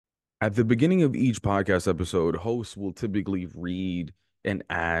At the beginning of each podcast episode, hosts will typically read an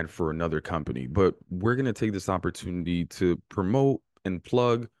ad for another company, but we're going to take this opportunity to promote and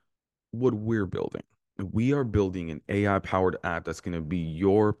plug what we're building. We are building an AI powered app that's going to be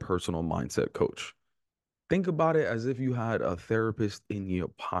your personal mindset coach. Think about it as if you had a therapist in your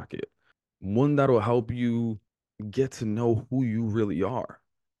pocket, one that'll help you get to know who you really are,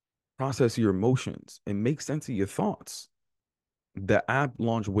 process your emotions, and make sense of your thoughts. The app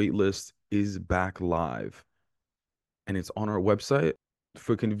launch waitlist is back live and it's on our website.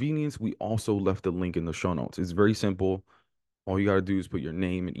 For convenience, we also left the link in the show notes. It's very simple. All you got to do is put your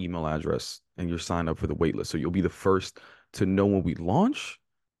name and email address and you're signed up for the waitlist. So you'll be the first to know when we launch.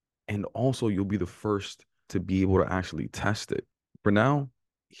 And also, you'll be the first to be able to actually test it. For now,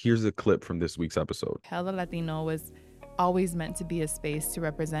 here's a clip from this week's episode. Hella Latino was always meant to be a space to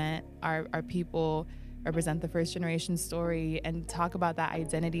represent our people, represent the first generation story, and talk about that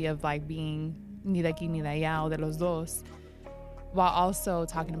identity of like being ni de aquí ni de allá o de los dos, while also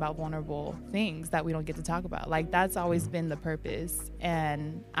talking about vulnerable things that we don't get to talk about. Like, that's always been the purpose.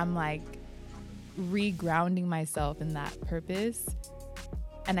 And I'm like regrounding myself in that purpose.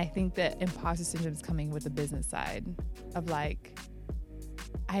 And I think that imposter syndrome is coming with the business side of like,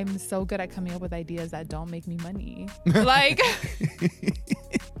 I'm so good at coming up with ideas that don't make me money. Like,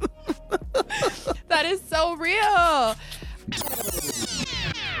 that is so real.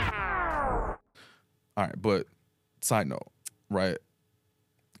 All right, but side note, right?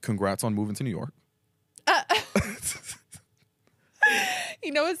 Congrats on moving to New York.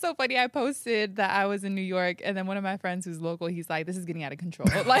 You know, it's so funny. I posted that I was in New York, and then one of my friends who's local, he's like, this is getting out of control.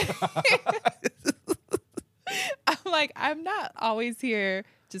 Like, I'm like, I'm not always here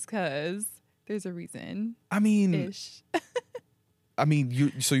just because there's a reason. I mean, Ish.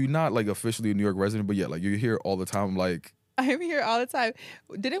 you're not like officially a New York resident, but yeah, like you're here all the time. Like, I'm here all the time.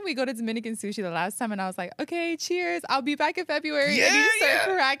 Didn't we go to Dominican sushi the last time? And I was like, okay, cheers. I'll be back in February. Yeah, and you start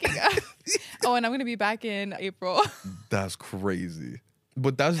yeah. cracking up. Oh, and I'm going to be back in April. that's crazy.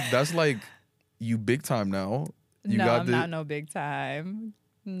 But that's like you big time now. You no, got I'm not no big time.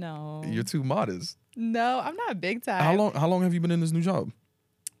 No. You're too modest. No, I'm not big time. How long have you been in this new job?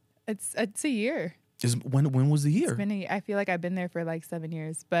 It's a year. When was the year? It's been I feel like I've been there for like 7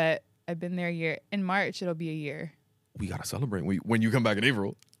 years, but I've been there a year. In March, it'll be a year. We gotta celebrate when you come back in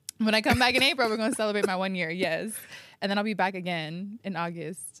April. When I come back in April, we're going to celebrate my 1 year. Yes. And then I'll be back again in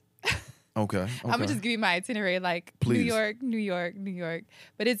August. Okay. I'm gonna just give you my itinerary, like Please. New York, New York, New York.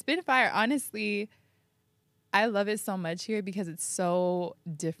 But it's been fire. Honestly, I love it so much here because it's so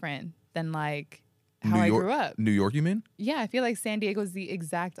different than like how I grew up. New York, you mean? Yeah, I feel like San Diego is the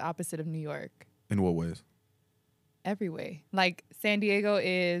exact opposite of New York. In what ways? Every way. Like San Diego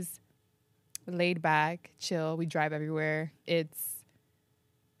is laid back, chill. We drive everywhere. It's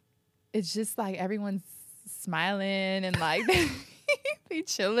just like everyone's smiling and like they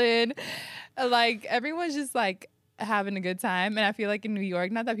chilling. Like everyone's just like having a good time. And I feel like in New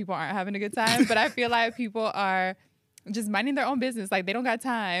York, not that people aren't having a good time, but I feel like people are just minding their own business. Like they don't got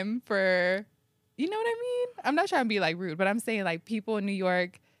time for, you know what I mean? I'm not trying to be like rude, but I'm saying like people in New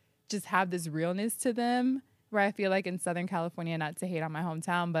York just have this realness to them where I feel like in Southern California, not to hate on my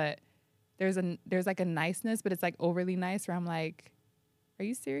hometown, but there's like a niceness, but it's like overly nice where I'm like, are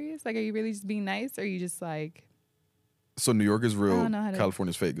you serious? Like, are you really just being nice? Or are you just like... So New York is real, to...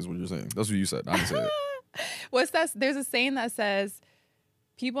 California's fake is what you're saying. That's what you said. I didn't say it. What's that? There's a saying that says,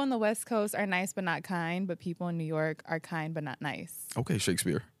 people on the West Coast are nice but not kind, but people in New York are kind but not nice. Okay,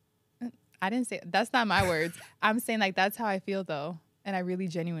 Shakespeare. I didn't say... That's not my words. I'm saying like, that's how I feel though. And I really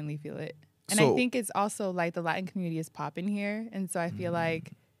genuinely feel it. And I think it's also like the Latin community is popping here. And so I feel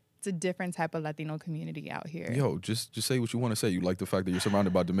like it's a different type of Latino community out here. Yo, just say what you want to say. You like the fact that you're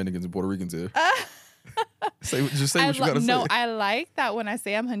surrounded by Dominicans and Puerto Ricans here. Just say what you got to say. No, I like that when I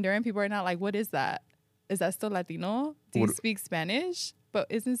say I'm Honduran, people are not like, what is that? Is that still Latino? Do you speak Spanish? But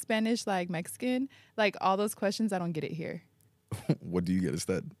isn't Spanish like Mexican? Like all those questions, I don't get it here. What do you get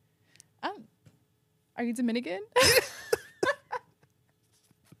instead? Are you Dominican?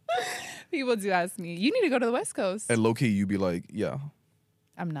 People do ask me, you need to go to the West Coast. And low key, you be like, yeah.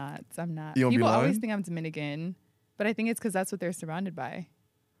 I'm not. You don't People be always lying? think I'm Dominican, but I think it's because that's what they're surrounded by.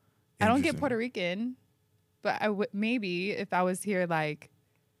 I don't get Puerto Rican, but maybe if I was here like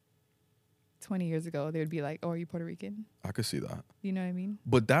 20 years ago, they would be like, oh, are you Puerto Rican? I could see that. You know what I mean?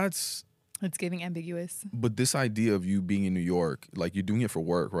 But it's giving ambiguous. But this idea of you being in New York, like you're doing it for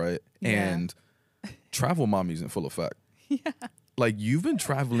work, right? Yeah. And travel mommy's in full effect. Yeah. Like you've been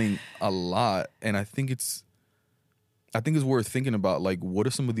traveling a lot, and I think it's worth thinking about. Like, what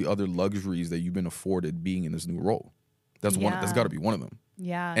are some of the other luxuries that you've been afforded being in this new role? That's got to be one of them.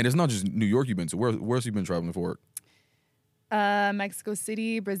 Yeah. And it's not just New York you've been to. Where else you been traveling for work? Mexico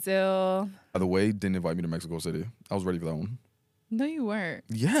City, Brazil. By the way, didn't invite me to Mexico City. I was ready for that one. No, you weren't.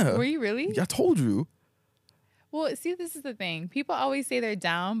 Yeah. Were you really? Yeah, I told you. Well, see, this is the thing. People always say they're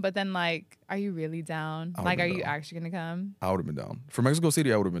down, but then, like, are you really down? Like, are you actually going to come? I would have been down. For Mexico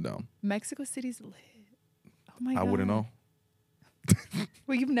City, I would have been down. Mexico City's lit. Oh, my God. I wouldn't know.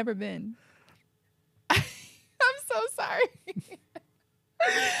 Well, you've never been. I'm so sorry.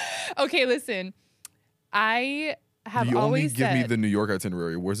 Okay, listen. I have you always only give said, me the New York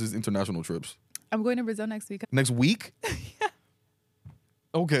itinerary. Where's his international trips? I'm going to Brazil next week. Next week? Yeah.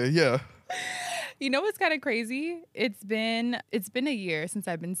 Okay, yeah. You know what's kind of crazy? It's been a year since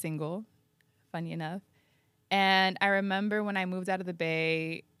I've been single, funny enough. And I remember when I moved out of the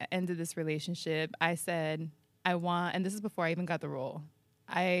Bay, ended this relationship, I said, and this is before I even got the role,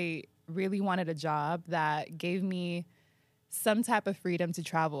 I really wanted a job that gave me some type of freedom to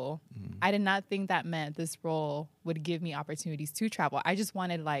travel. I did not think that meant this role would give me opportunities to travel. I just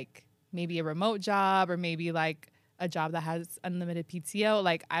wanted like maybe a remote job or maybe like a job that has unlimited PTO.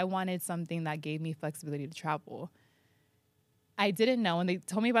 Like I wanted something that gave me flexibility to travel. I didn't know when they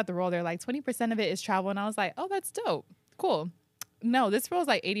told me about the role, they're like 20% of it is travel. And I was like, oh, that's dope. Cool. No, this role is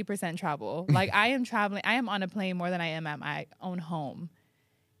like 80% travel. Like I am traveling. I am on a plane more than I am at my own home.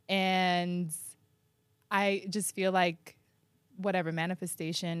 And I just feel like whatever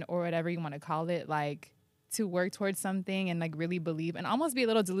manifestation or whatever you want to call it, like to work towards something and like really believe and almost be a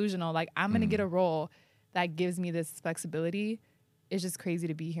little delusional. Like I'm going to get a role that gives me this flexibility. It's just crazy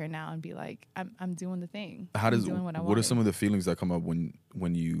to be here now and be like, I'm doing the thing. I'm doing what I want. What are some of the feelings that come up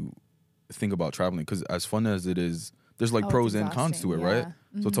when you think about traveling? Because as fun as it is, there's like pros and cons to it, right?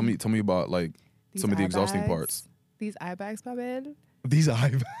 So tell me about like These some of the eye exhausting bags. parts. These eye bags, Babel. These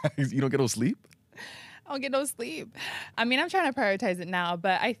eye bags, you don't get no sleep? I don't get no sleep. I mean, I'm trying to prioritize it now,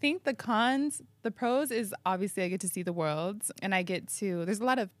 but I think the pros is obviously I get to see the world and there's a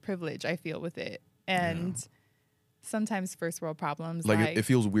lot of privilege I feel with it. And sometimes first world problems. Like it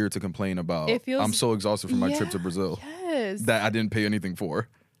feels weird to complain about. I'm so exhausted from my trip to Brazil. Yes. That I didn't pay anything for.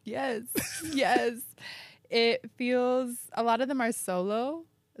 Yes. Yes. It feels, a lot of them are solo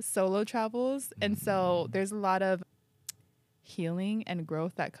travels. And so there's a lot of healing and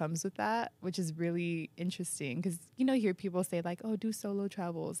growth that comes with that, which is really interesting because, you hear people say like, oh, do solo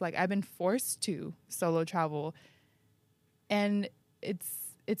travels. Like I've been forced to solo travel and it's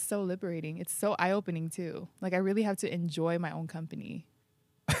so liberating. It's so eye-opening too. Like I really have to enjoy my own company.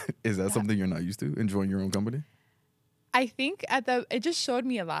 Is that something you're not used to, enjoying your own company? I think it just showed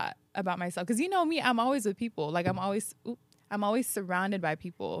me a lot about myself because me, I'm always with people. Like I'm always surrounded by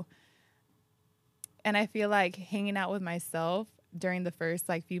people. And I feel like hanging out with myself during the first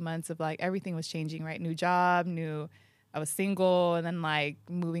like few months of like everything was changing, right? New job, I was single and then like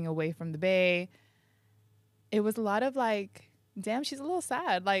moving away from the Bay. It was a lot of like, damn, she's a little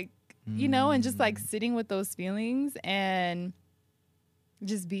sad. Like, and just like sitting with those feelings and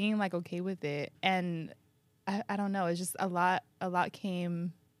just being like okay with it. And I don't know, it's just a lot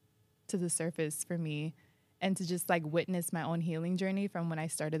came to the surface for me. And to just like witness my own healing journey from when I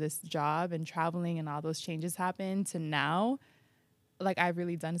started this job and traveling and all those changes happened to now, like I've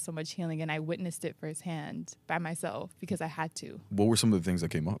really done so much healing and I witnessed it firsthand by myself because I had to. What were some of the things that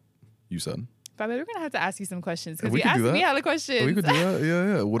came up, you said? But we're going to have to ask you some questions because We you could asked do that. me all the questions. We could do that.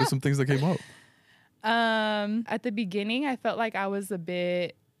 Yeah. What are some things that came up? At the beginning, I felt like I was a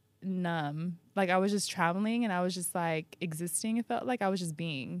bit numb. Like I was just traveling and I was just like existing. It felt like I was just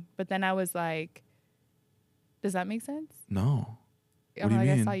being. But then I was like, does that make sense? No. What do you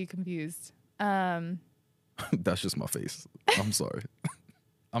mean? I saw you confused. That's just my face. I'm sorry.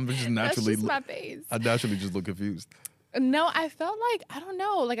 I'm just naturally. That's just my face. I naturally just look confused. No, I felt like, I don't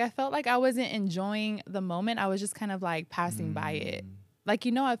know. Like I felt like I wasn't enjoying the moment. I was just kind of like passing by it. Like,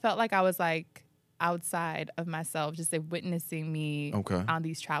 I felt like I was like outside of myself, just like witnessing me on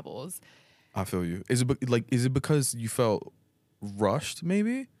these travels. I feel you. Is it because you felt rushed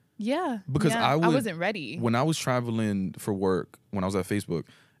maybe? Yeah. Because I wasn't ready. When I was traveling for work, when I was at Facebook,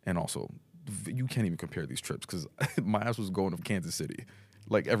 and also, you can't even compare these trips because my ass was going to Kansas City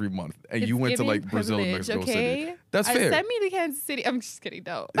like every month. And you went to like Brazil and Mexico City. That's fair. Send me to Kansas City. I'm just kidding,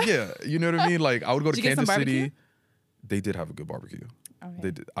 though. Yeah. You know what I mean? Like I would go to Kansas City. They did have a good barbecue. Okay.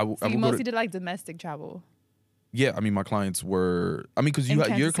 They did. So you mostly did like domestic travel? Yeah. I mean, my clients were, because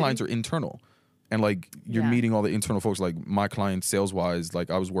your clients are internal. And like you're meeting all the internal folks. Like my clients, sales wise, like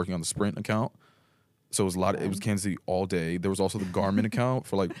I was working on the Sprint account, so it was it was Kansas City all day. There was also the Garmin account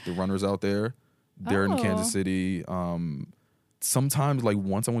for like the runners out there. They're in Kansas City. Sometimes like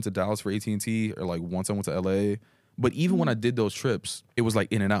once I went to Dallas for AT&T, or like once I went to LA, But even when I did those trips, it was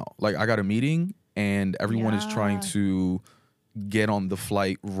like in and out. Like I got a meeting and everyone is trying to get on the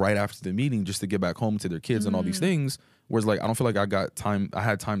flight right after the meeting just to get back home to their kids and all these things. Whereas like I don't feel like I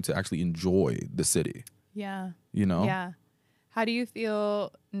had time to actually enjoy the city. Yeah. You know? Yeah. How do you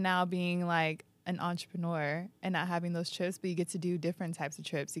feel now being like an entrepreneur and not having those trips, but you get to do different types of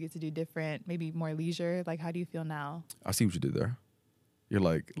trips? You get to do different, maybe more leisure. Like, how do you feel now? I see what you did there. You're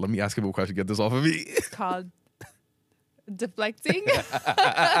like, let me ask him a question, get this off of me. It's called deflecting.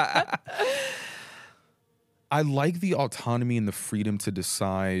 I like the autonomy and the freedom to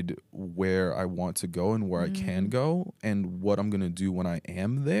decide where I want to go and where I can go and what I'm going to do when I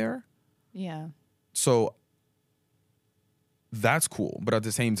am there. Yeah. So that's cool. But at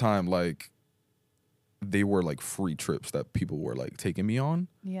the same time, like, they were like free trips that people were like taking me on.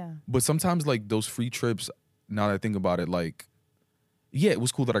 Yeah. But sometimes like those free trips, now that I think about it, like, yeah, it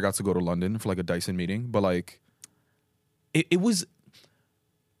was cool that I got to go to London for like a Dyson meeting, but like it was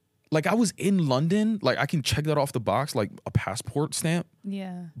like I was in London, like I can check that off the box, like a passport stamp.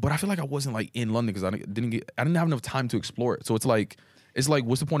 Yeah. But I feel like I wasn't like in London because I didn't have enough time to explore it. So it's like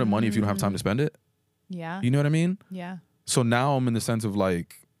what's the point of money if you don't have time to spend it? Yeah. You know what I mean? Yeah. So now I'm in the sense of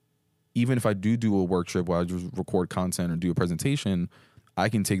like, even if I do a work trip where I just record content or do a presentation, I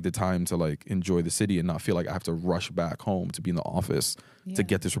can take the time to like enjoy the city and not feel like I have to rush back home to be in the office to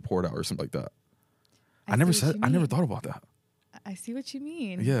get this report out or something like that. I never thought about that. I see what you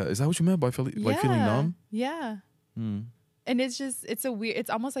mean. Yeah. Is that what you meant by feeling numb? Yeah. And it's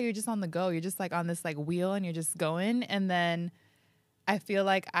almost like you're just on the go. You're just like on this like wheel and you're just going. And then I feel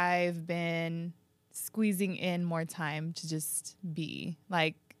like I've been squeezing in more time to just be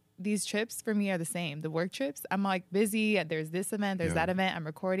like, these trips for me are the same. The work trips, I'm like busy. There's this event, there's that event. I'm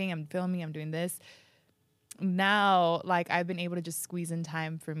recording, I'm filming, I'm doing this. Now, like I've been able to just squeeze in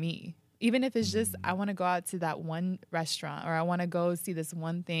time for me. Even if it's just, I want to go out to that one restaurant or I want to go see this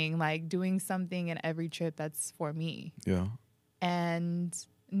one thing, like doing something in every trip that's for me. Yeah. And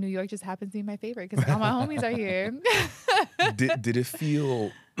New York just happens to be my favorite because all my homies are here. Did it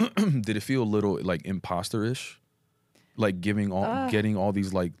feel a little like imposter-ish? Like getting all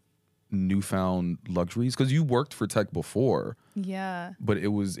these like newfound luxuries? Because you worked for tech before. Yeah. But it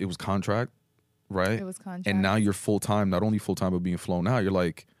was contract, right? It was contract. And now you're full-time, not only full-time, but being flown out. You're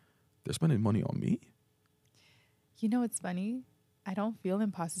like, they're spending money on me? You know what's funny? I don't feel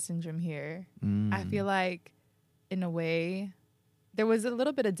imposter syndrome here. I feel like, in a way, there was a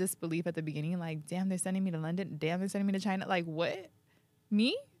little bit of disbelief at the beginning. Like, damn, they're sending me to London. Damn, they're sending me to China. Like, what?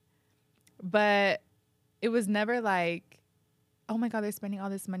 Me? But it was never like, oh my God, they're spending all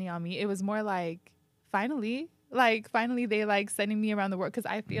this money on me. It was more like, finally they like sending me around the world. Cause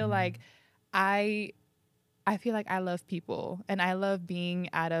I feel like I feel like I love people and I love being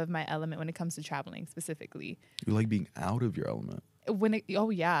out of my element when it comes to traveling specifically. You like being out of your element?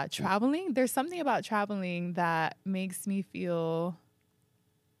 Traveling. There's something about traveling that makes me feel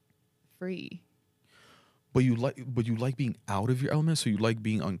free. But you like being out of your element, so you like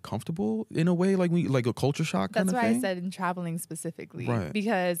being uncomfortable in a way, like a culture shock kind of thing? That's why I said in traveling specifically. Right.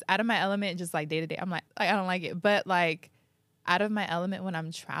 Because out of my element, just like day to day, I'm like, I don't like it. But like out of my element when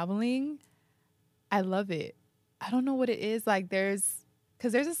I'm traveling, I love it. I don't know what it is. Like there's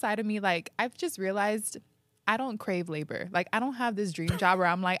a side of me, like I've just realized I don't crave labor. Like I don't have this dream job where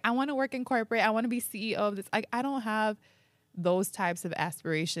I'm like, I want to work in corporate. I want to be CEO of this. Like I don't have those types of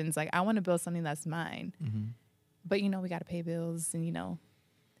aspirations. Like I want to build something that's mine. Mm-hmm. But we got to pay bills and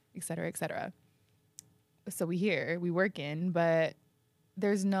et cetera, et cetera. So we working, but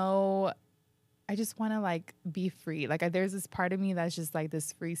I just want to like be free. Like there's this part of me that's just like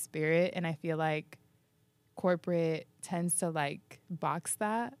this free spirit. And I feel like corporate tends to like box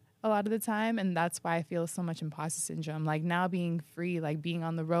that a lot of the time. And that's why I feel so much imposter syndrome. Like now being free, like being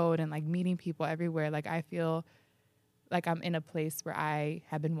on the road and like meeting people everywhere. Like I feel like I'm in a place where I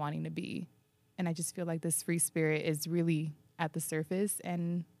have been wanting to be. And I just feel like this free spirit is really at the surface.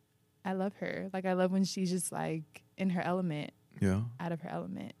 And I love her. Like, I love when she's just like in her element. Yeah. Out of her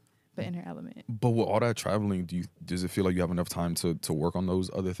element, but in her element. But with all that traveling, does it feel like you have enough time to work on those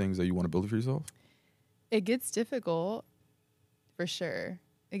other things that you want to build for yourself? It gets difficult, for sure.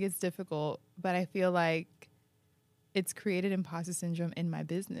 It gets difficult. But I feel like it's created imposter syndrome in my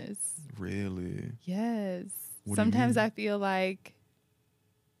business. Really? Yes. Sometimes I feel like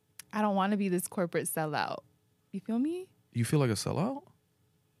I don't want to be this corporate sellout. You feel me? You feel like a sellout?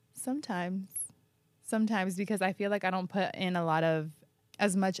 Sometimes because I feel like I don't put in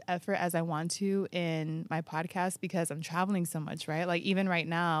as much effort as I want to in my podcast because I'm traveling so much, right? Like even right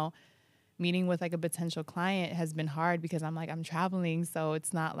now, meeting with like a potential client has been hard because I'm like, I'm traveling. So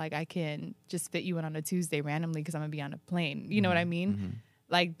it's not like I can just fit you in on a Tuesday randomly because I'm going to be on a plane. You know what I mean? Mm-hmm.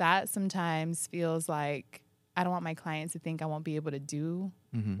 Like that sometimes feels like I don't want my clients to think I won't be able to do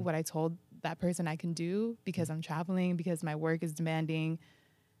what I told that person I can do because I'm traveling, because my work is demanding.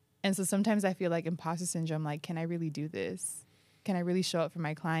 And so sometimes I feel like imposter syndrome, like, can I really do this? Can I really show up for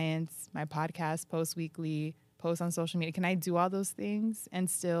my clients, my podcast, post weekly, post on social media? Can I do all those things and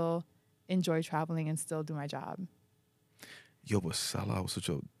still enjoy traveling and still do my job? Yo, but sellout was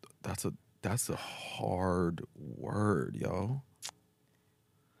that's a hard word, yo.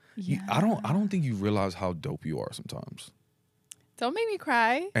 Yeah. I don't think you realize how dope you are sometimes. Don't make me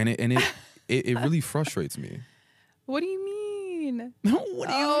cry. And it really frustrates me. What do you mean? What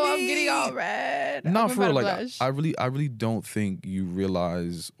do you mean? I'm getting all red. Not for real. Like blush. I really don't think you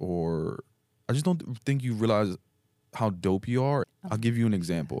realize, or I just don't think you realize how dope you are. I'll give you an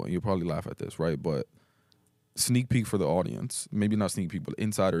example, and you'll probably laugh at this, right? But sneak peek for the audience, maybe not sneak peek, but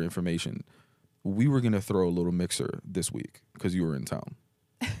insider information. We were gonna throw a little mixer this week because you were in town,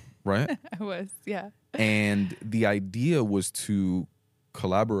 right? I was, yeah. And the idea was to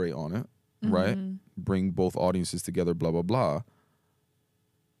collaborate on it, right? Bring both audiences together, blah, blah, blah.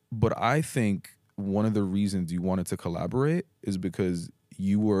 But I think one of the reasons you wanted to collaborate is because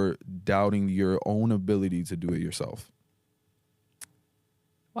you were doubting your own ability to do it yourself.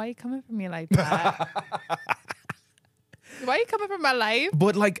 Why are you coming for me like that? Why are you coming for my life?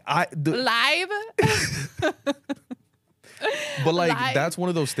 But like live? But like that's one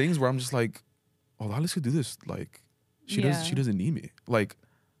of those things where I'm just like, oh, Odalys could do this. Like she doesn't need me. Like,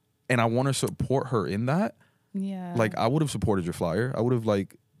 and I want to support her in that. Yeah. Like I would have supported your flyer. I would have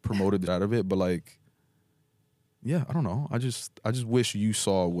like promoted out of it, but like, yeah, I don't know. I just wish you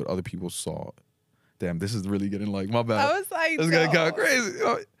saw what other people saw. Damn, this is really getting like my bad. I was like, it's getting kind of crazy.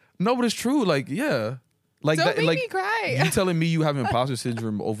 No, but it's true. Like, yeah, like don't that, make like me cry. You telling me you have imposter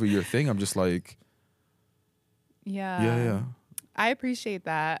syndrome over your thing? I'm just like, yeah. I appreciate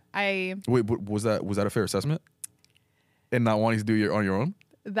that. Wait, but was that a fair assessment? And not wanting to do it on your own?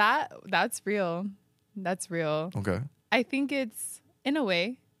 That's real. That's real. Okay. I think it's in a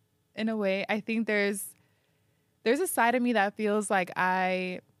way. I think there's a side of me that feels like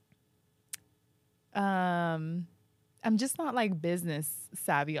I'm just not like business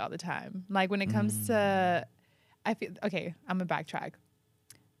savvy all the time. Like when it comes to, I'm gonna backtrack.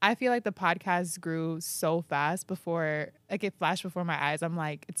 I feel like the podcast grew so fast before, like it flashed before my eyes. I'm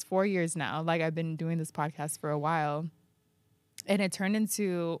like, it's 4 years now. Like I've been doing this podcast for a while. And it turned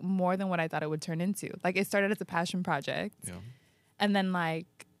into more than what I thought it would turn into. Like it started as a passion project. Yeah. And then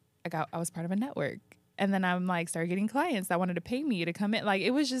like I was part of a network. And then I'm like started getting clients that wanted to pay me to come in. Like it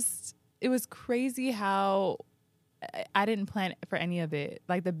was crazy how I didn't plan for any of it.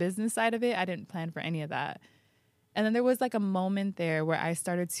 Like the business side of it, I didn't plan for any of that. And then there was like a moment there where I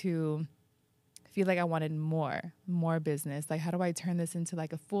started to feel like I wanted more business. Like, how do I turn this into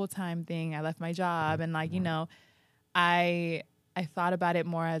like a full-time thing? I left my job and like, you know, I thought about it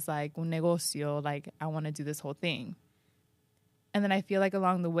more as like un negocio, like I want to do this whole thing. And then I feel like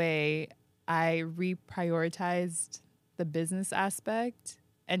along the way, I reprioritized the business aspect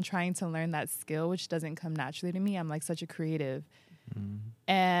and trying to learn that skill, which doesn't come naturally to me. I'm like such a creative.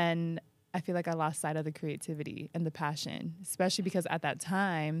 And I feel like I lost sight of the creativity and the passion, especially because at that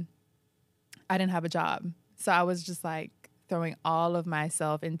time, I didn't have a job. So I was just like throwing all of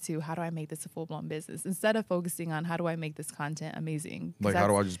myself into how do I make this a full-blown business instead of focusing on how do I make this content amazing. Like, how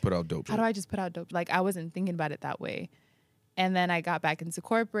do I just put out dope? How do I just put out dope? Like, I wasn't thinking about it that way. And then I got back into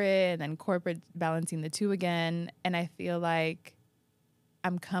corporate and then corporate balancing the two again. And I feel like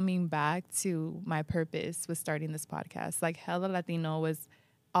I'm coming back to my purpose with starting this podcast. Like Hella Latino was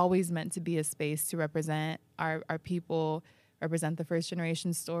always meant to be a space to represent our people, represent the first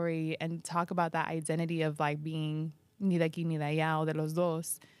generation story, and talk about that identity of like being ni de aquí ni de allá o de los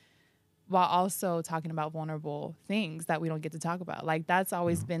dos, while also talking about vulnerable things that we don't get to talk about. Like that's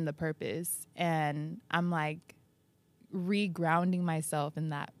always been the purpose. And I'm like regrounding myself in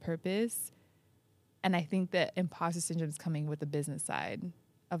that purpose. And I think that imposter syndrome is coming with the business side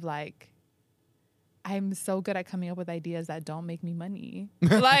of like, I'm so good at coming up with ideas that don't make me money.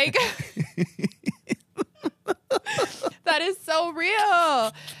 Like, that is so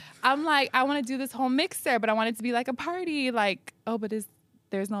real. I'm like, I want to do this whole mixer, but I want it to be like a party. Like, oh, but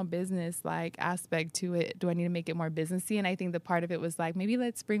there's no business like aspect to it. Do I need to make it more businessy? And I think the part of it was like, maybe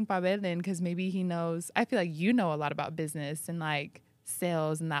let's bring Pavel in because maybe he knows. I feel like you know a lot about business and like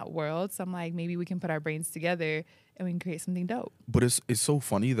sales in that world. So I'm like, maybe we can put our brains together and we can create something dope. But it's so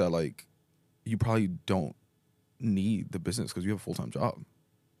funny that like you probably don't need the business because you have a full-time job.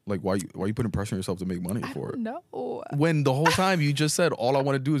 Like, why you putting pressure on yourself to make money for it? No. When the whole time you just said, all I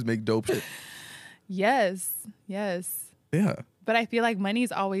want to do is make dope shit. Yes. Yeah. But I feel like money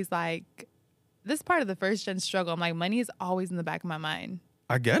is always like, this part of the first gen struggle. I'm like, money is always in the back of my mind.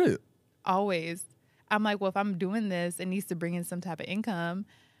 I get it. Always. I'm like, well, if I'm doing this, it needs to bring in some type of income,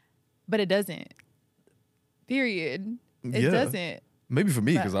 but it doesn't. Period. It doesn't. Maybe for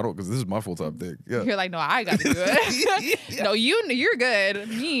me, because this is my full-time thing. Yeah. You're like, no, I got to do it. Yeah. No, you're good.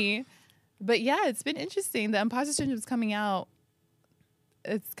 Me. But yeah, it's been interesting. The imposter syndrome is coming out.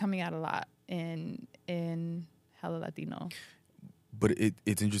 It's coming out a lot in Hella Latino. But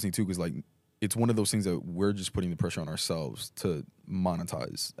it's interesting too, because like it's one of those things that we're just putting the pressure on ourselves to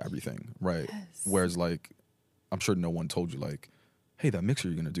monetize everything, right? Yes. Whereas like, I'm sure no one told you like, hey, that mixer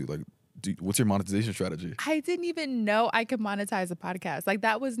you're gonna do, like, what's your monetization strategy? I didn't even know I could monetize a podcast. Like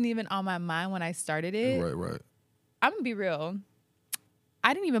that wasn't even on my mind when I started it. Right. I'm gonna be real.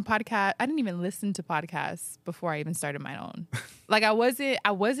 I didn't even listen to podcasts before I even started my own. Like I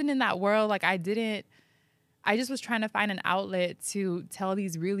wasn't in that world. Like I just was trying to find an outlet to tell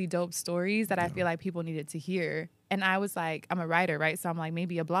these really dope stories that I feel like people needed to hear. And I was like, I'm a writer, right? So I'm like,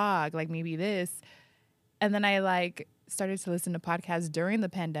 maybe a blog, like maybe this. And then I like started to listen to podcasts during the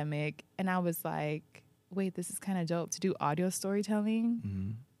pandemic. And I was like, wait, this is kind of dope to do audio storytelling.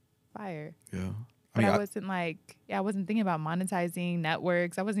 Mm-hmm. Fire. Yeah. But I wasn't thinking about monetizing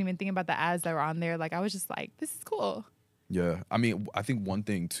networks. I wasn't even thinking about the ads that were on there. Like I was just like, this is cool. Yeah. I mean, I think one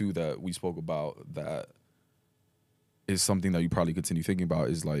thing too that we spoke about that is something that you probably continue thinking about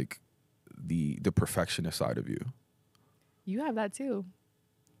is like the perfectionist side of you. You have that too,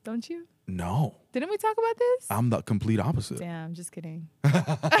 don't you? No. Didn't we talk about this? I'm the complete opposite. Damn, just kidding.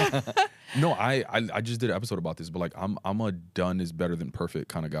 No, I just did an episode about this, but like I'm a done is better than perfect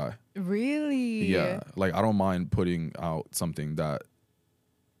kind of guy. Really? Yeah. Like I don't mind putting out something that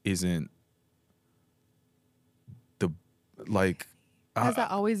isn't the like. Has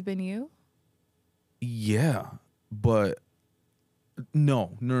that always been you? Yeah, but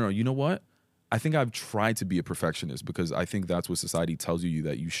no. You know what? I think I've tried to be a perfectionist because I think that's what society tells you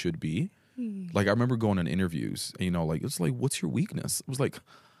that you should be. Like I remember going on interviews, and, you know, like it's like, what's your weakness? I was like,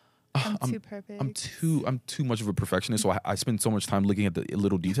 I'm too perfect. I'm too much of a perfectionist, so I spend so much time looking at the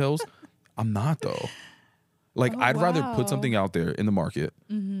little details. I'm not though. Like I'd rather put something out there in the market,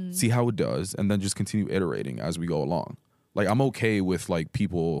 see how it does, and then just continue iterating as we go along. Like I'm okay with like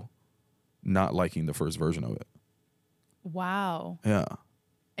people not liking the first version of it. Wow. Yeah.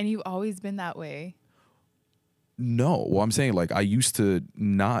 And you've always been that way? No. Well, I'm saying like I used to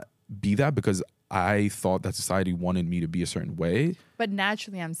not be that because I thought that society wanted me to be a certain way. But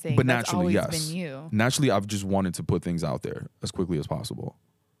naturally, I'm saying that's always been you. Naturally, I've just wanted to put things out there as quickly as possible.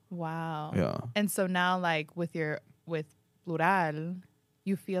 Wow. Yeah. And so now, like with Plural,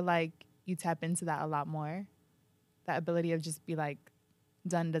 you feel like you tap into that a lot more? That ability of just be like,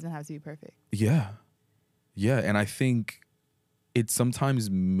 done doesn't have to be perfect. Yeah. Yeah. And I think it sometimes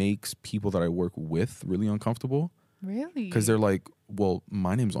makes people that I work with really uncomfortable. Really? Because they're like, well,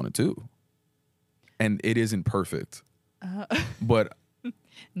 my name's on it too. And it isn't perfect. But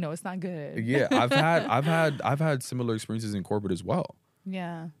no, it's not good. Yeah, I've had similar experiences in corporate as well.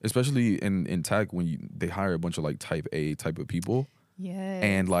 Yeah. Especially in tech when they hire a bunch of like type A type of people. Yeah.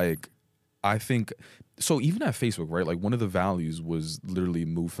 And like I think so even at Facebook, right? Like one of the values was literally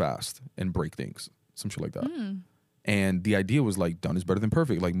move fast and break things. Some shit like that. And the idea was like done is better than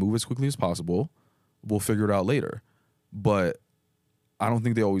perfect. Like move as quickly as possible. We'll figure it out later. But I don't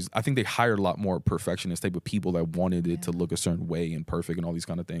think I think they hired a lot more perfectionist type of people that wanted it to look a certain way and perfect and all these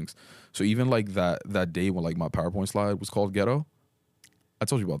kind of things. So even like that day when like my PowerPoint slide was called Ghetto, I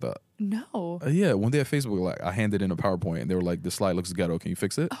told you about that. No. Yeah, one day at Facebook, like I handed in a PowerPoint and they were like, "This slide looks ghetto. Can you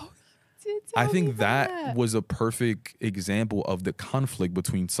fix it?" Oh, you did I tell think me that was a perfect example of the conflict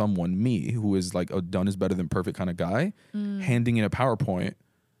between me, who is like a done is better than perfect kind of guy, handing in a PowerPoint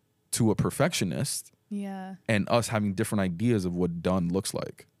to a perfectionist. Yeah. And us having different ideas of what done looks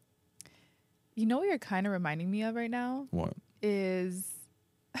like. You know what you're kind of reminding me of right now? What? Is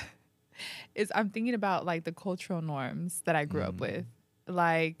I'm thinking about like the cultural norms that I grew up with.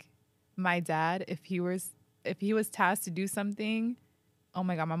 Like my dad, if he was tasked to do something, oh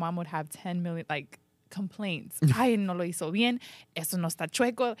my God, my mom would have 10 million like complaints. Ay, no lo hizo bien. Eso no está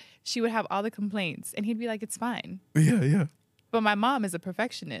chueco. She would have all the complaints and he'd be like, it's fine. Yeah. But my mom is a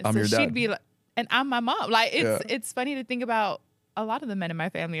perfectionist. I'm so your dad. She'd be like, and I'm my mom. Like it's funny to think about. A lot of the men in my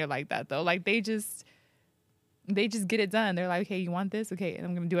family are like that though. Like they just get it done. They're like, hey, you want this? Okay, and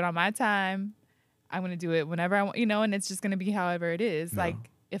I'm gonna do it on my time. I'm gonna do it whenever I want, and it's just gonna be however it is. Yeah. Like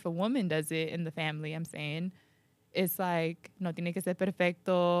if a woman does it in the family, I'm saying it's like, no tiene que ser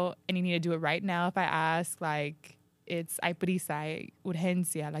perfecto, and you need to do it right now. If I ask, like, it's hay prisa, hay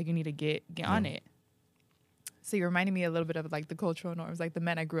urgencia, like you need to get on it. So you're reminding me a little bit of like the cultural norms, like the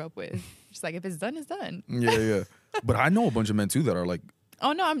men I grew up with. Just like, if it's done, it's done. Yeah. But I know a bunch of men too that are like,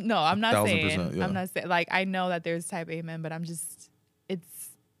 oh no, I'm not saying, yeah. I'm not saying, like, I know that there's type A men, but I'm just,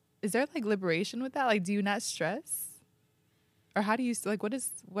 is there like liberation with that? Like, do you not stress? Or how do you, like,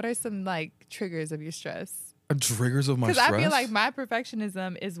 what are some like triggers of your stress? Triggers of my stress? Because I feel like my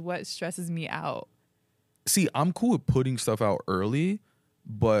perfectionism is what stresses me out. See, I'm cool with putting stuff out early,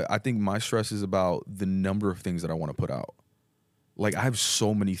 but I think my stress is about the number of things that I want to put out. Like, I have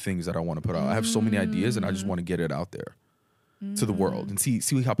so many things that I want to put out. I have so many ideas, and I just want to get it out there to the world and see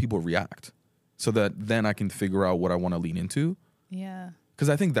how people react, so that then I can figure out what I want to lean into. Yeah. Because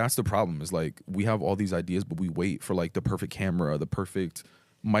I think that's the problem, is like, we have all these ideas, but we wait for like the perfect camera, the perfect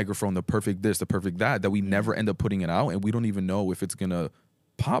microphone, the perfect this, the perfect that we never end up putting it out, and we don't even know if it's gonna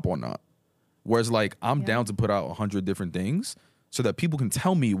pop or not. Whereas like, I'm down to put out 100 different things so that people can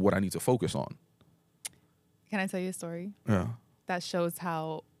tell me what I need to focus on. Can I tell you a story? Yeah. That shows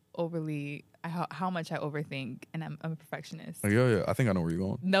how much I overthink, and I'm a perfectionist. Oh, yeah. I think I know where you're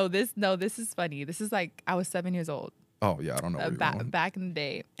going. No, this is funny. This is like, I was 7 years old. Oh yeah, I don't know where you're going. Back in the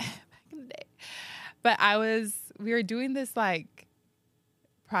day. But we were doing this like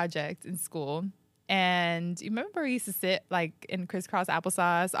project in school. And you remember we used to sit like in crisscross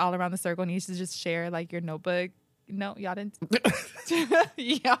applesauce all around the circle, and you used to just share like your notebook. No, y'all didn't.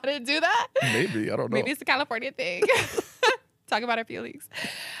 Y'all didn't do that? Maybe, I don't know. Maybe it's a California thing. Talk about our feelings.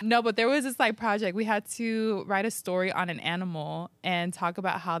 No, but there was this like project. We had to write a story on an animal and talk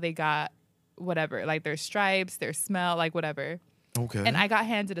about how they got whatever, like their stripes, their smell, like whatever. Okay. And I got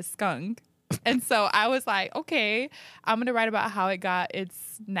handed a skunk. And so I was like, okay, I'm going to write about how it got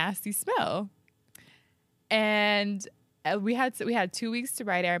its nasty smell. And we had 2 weeks to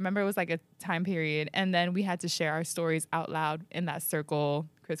write it. I remember it was like a time period. And then we had to share our stories out loud in that circle,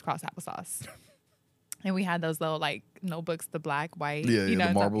 crisscross applesauce. And we had those little like notebooks, the black, white. Yeah, you know,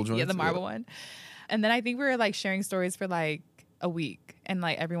 the marble joints. Yeah, the marble one. And then I think we were like sharing stories for like a week, and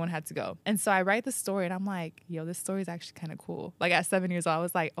like everyone had to go. And so I write the story, and I'm like, yo, this story is actually kind of cool. Like at 7 years old, I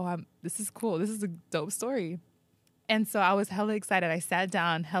was like, oh, this is cool. This is a dope story. And so I was hella excited. I sat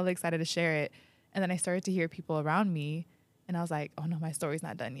down, hella excited to share it. And then I started to hear people around me, and I was like, oh no, my story's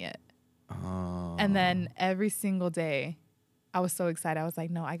not done yet. And then every single day, I was so excited. I was like,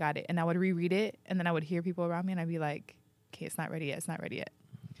 no, I got it. And I would reread it, and then I would hear people around me, and I'd be like, okay, it's not ready yet. It's not ready yet.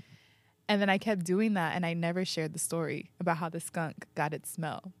 And then I kept doing that, and I never shared the story about how the skunk got its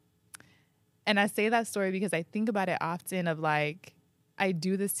smell. And I say that story because I think about it often of like, I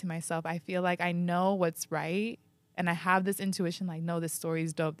do this to myself. I feel like I know what's right, and I have this intuition like, no, this story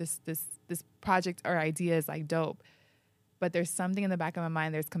is dope. This project or idea is like dope. But there's something in the back of my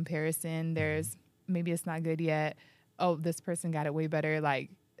mind. There's comparison. There's maybe it's not good yet. Oh, this person got it way better. Like,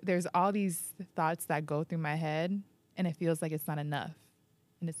 there's all these thoughts that go through my head, and it feels like it's not enough.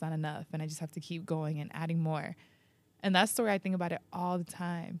 And it's not enough. And I just have to keep going and adding more. And that story, I think about it all the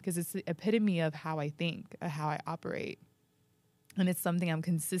time because it's the epitome of how I think, of how I operate. And it's something I'm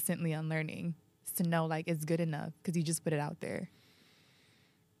consistently unlearning, is to know like it's good enough because you just put it out there.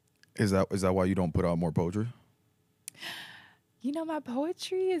 Is that why you don't put out more poetry? You know, my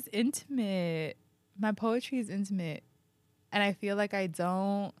poetry is intimate. And I feel like I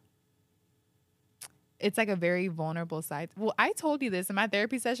don't. It's like a very vulnerable side. Well, I told you this in my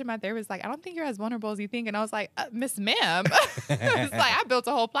therapy session. My therapist was like, I don't think you're as vulnerable as you think. And I was like, Miss Ma'am. It's like, I built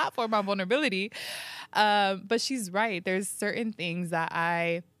a whole platform on vulnerability. But she's right. There's certain things that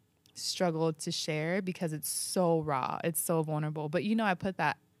I struggle to share because it's so raw. It's so vulnerable. But, you know, I put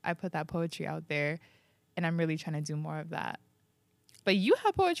that poetry out there, and I'm really trying to do more of that. But you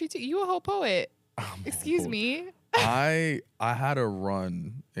have poetry too. You a whole poet. Excuse me. I had a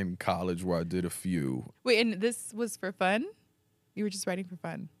run in college where I did a few. Wait, and this was for fun? You were just writing for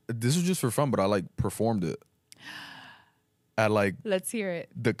fun? This was just for fun, but I like performed it at like. Let's hear it.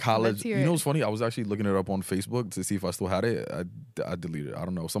 The college. You know what's funny? I was actually looking it up on Facebook to see if I still had it. I deleted it. I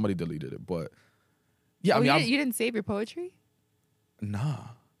don't know. Somebody deleted it, but yeah. Oh, I mean, you didn't save your poetry? Nah.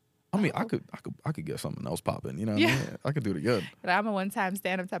 I mean, I could get something else popping. You know what I mean? I could do it again. I'm a one-time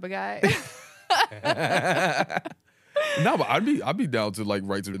stand-up type of guy. No, but I'd be down to like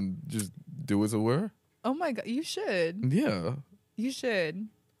write it and just do it somewhere. Oh my God, you should. Yeah, you should.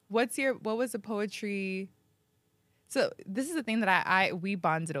 What was the poetry? So this is the thing that we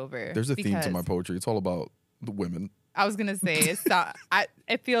bonded over. There's a theme to my poetry. It's all about the women. I was gonna say it's not.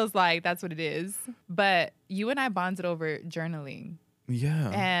 It feels like that's what it is. But you and I bonded over journaling. Yeah.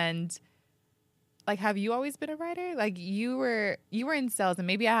 And like, have you always been a writer? Like, you were in sales, and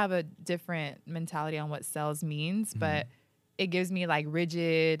maybe I have a different mentality on what sales means, but it gives me like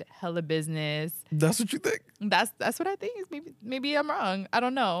rigid, hella business. That's what you think? That's what I think. Maybe I'm wrong. I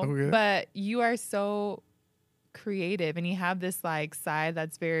don't know. Okay. But you are so creative, and you have this like side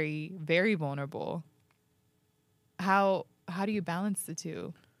that's very, very vulnerable. How do you balance the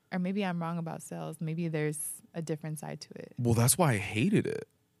two? Or maybe I'm wrong about sales. Maybe there's a different side to it. Well, that's why I hated it.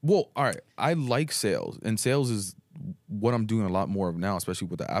 Well, all right, I like sales, and sales is what I'm doing a lot more of now, especially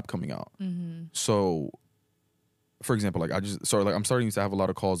with the app coming out. So, for example, like I'm starting to have a lot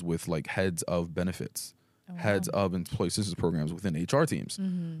of calls with like heads of benefits, heads of employee assistance programs within HR teams.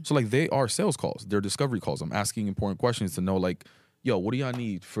 So like they are sales calls, they're discovery calls. I'm asking important questions to know like, yo, what do y'all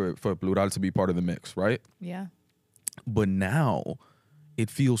need for Plural to be part of the mix, right? Yeah. But now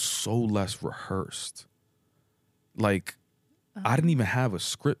it feels so less rehearsed. Like, I didn't even have a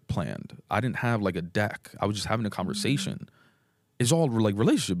script planned. I didn't have like a deck. I was just having a conversation. It's all like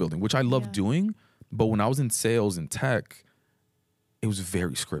relationship building, which I love doing. But when I was in sales and tech, it was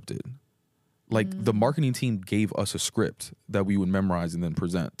very scripted. Like the marketing team gave us a script that we would memorize and then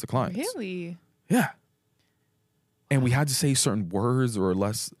present to clients. Really? Yeah. And we had to say certain words or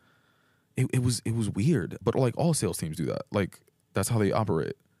less. It was weird. But like all sales teams do that. Like that's how they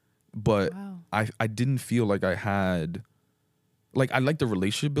operate. But I didn't feel like I had. Like, I like the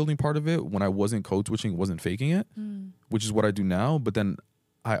relationship building part of it when I wasn't code switching, wasn't faking it, which is what I do now. But then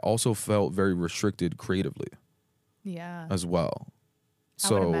I also felt very restricted creatively. Yeah. As well.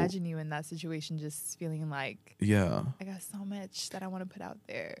 So, I would imagine you in that situation just feeling like, yeah, I got so much that I want to put out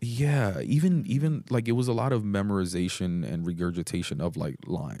there. Yeah. Even like it was a lot of memorization and regurgitation of like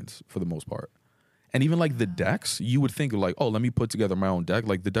lines for the most part. And even like the decks, you would think like, oh, let me put together my own deck.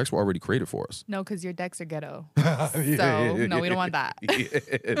 Like the decks were already created for us. No, because your decks are ghetto. We don't want that.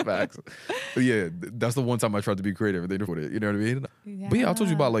 Facts. Yeah, that's the one time I tried to be creative. They didn't put it. You know what I mean? Yeah. But yeah, I told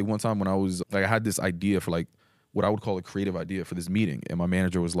you about like one time when I was like, I had this idea for like what I would call a creative idea for this meeting, and my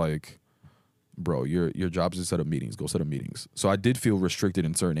manager was like, "Bro, your job is to set up meetings. Go set up meetings." So I did feel restricted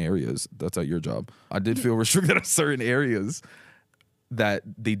in certain areas. That's not your job. I did feel restricted in certain areas that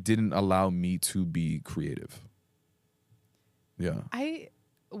they didn't allow me to be creative. Yeah.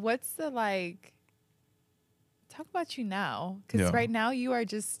 What's the like, talk about you now. Because right now you are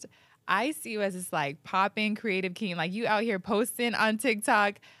just, I see you as this like popping creative king. Like you out here posting on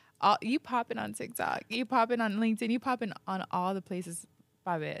TikTok. You popping on TikTok. You popping on LinkedIn. You popping on all the places.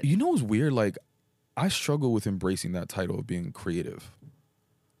 Bobette. You know what's weird? Like I struggle with embracing that title of being creative.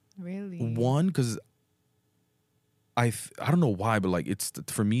 Really? One, because I don't know why, but like it's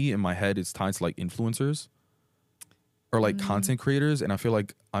for me in my head, it's tied to like influencers or like content creators, and I feel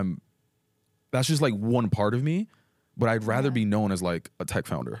like that's just like one part of me, but I'd rather be known as like a tech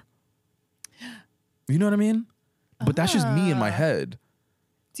founder. You know what I mean? But that's just me in my head.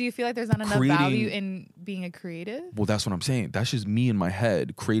 Do you feel like there's not enough value in being a creative? Well, that's what I'm saying. That's just me in my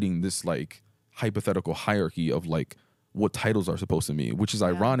head creating this like hypothetical hierarchy of like what titles are supposed to mean, which is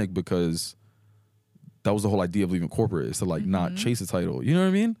ironic because that was the whole idea of leaving corporate, is to like not chase a title. You know what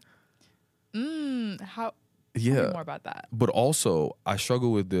I mean? Tell me more about that. But also, I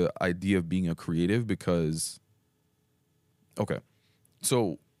struggle with the idea of being a creative because, okay,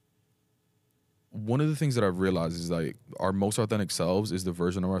 so one of the things that I've realized is like our most authentic selves is the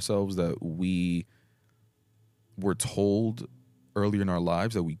version of ourselves that we were told earlier in our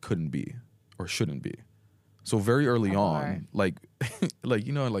lives that we couldn't be or shouldn't be. So very early on, like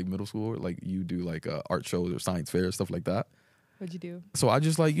you know, in like middle school, like you do like art shows or science fairs, stuff like that. What'd you do? So I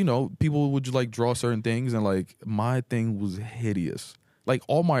just like, you know, people would like draw certain things, and like my thing was hideous. Like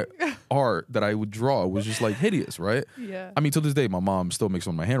all my art that I would draw was just like hideous, right? Yeah. I mean, to this day, my mom still makes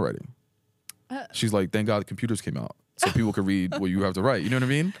fun of my handwriting. She's like, thank God computers came out so people could read what you have to write. You know what I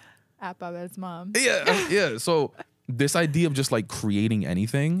mean? At Bobette's mom. Yeah. So this idea of just like creating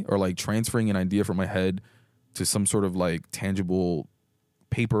anything or like transferring an idea from my head to some sort of like tangible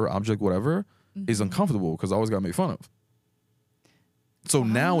paper, object, whatever, is uncomfortable because I always got to make fun of. So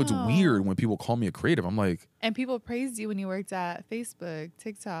now it's weird when people call me a creative. I'm like... And people praised you when you worked at Facebook,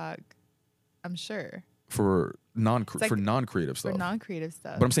 TikTok, I'm sure. For non-creative stuff. For non-creative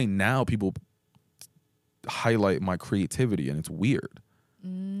stuff. But I'm saying now people highlight my creativity and it's weird.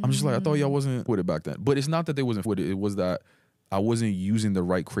 I'm just like, I thought y'all wasn't with it back then. But it's not that they wasn't with it. It was that I wasn't using the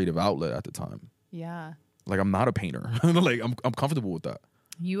right creative outlet at the time. Yeah. Like I'm not a painter. Like I'm comfortable with that.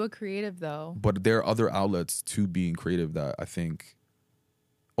 You a creative though. But there are other outlets to being creative that I think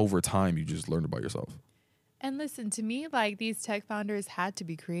over time you just learn about yourself. And listen, to me, like these tech founders had to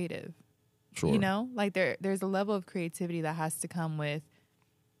be creative. Sure. You know, like there's a level of creativity that has to come with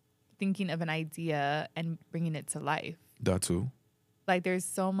thinking of an idea and bringing it to life. That too. Like there's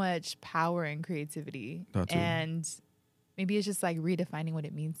so much power in creativity. That too. And maybe it's just like redefining what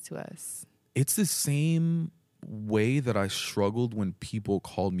it means to us. It's the same way that I struggled when people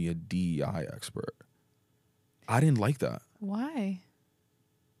called me a DEI expert. I didn't like that. Why?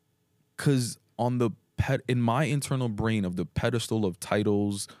 Because in my internal brain of the pedestal of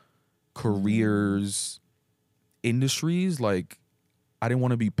titles, careers, industries, like I didn't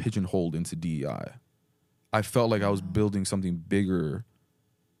want to be pigeonholed into DEI. I felt like I was building something bigger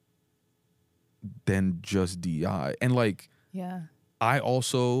than just DEI. And like, yeah, I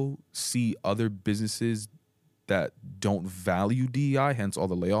also see other businesses that don't value DEI, hence all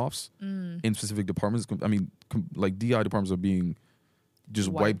the layoffs in specific departments. I mean, like DEI departments are being just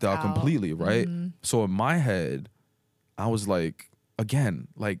wiped out completely, right? So in my head, I was like, again,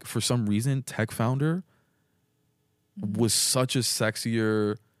 like for some reason, tech founder was such a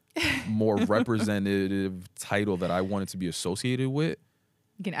sexier, more representative title that I wanted to be associated with.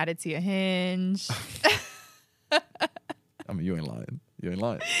 You can add it to your Hinge. I mean, you ain't lying.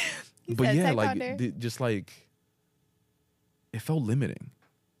 But yeah, like just like it felt limiting.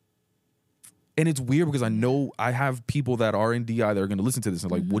 And it's weird because I know I have people that are in DI that are going to listen to this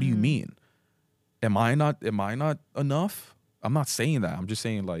and like, what do you mean? Am I not enough? I'm not saying that. I'm just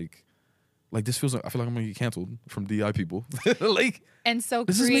saying like this feels like I feel like I'm going to get canceled from DI people. Like, and so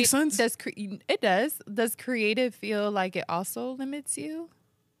does this make sense? It does. Does creative feel like it also limits you?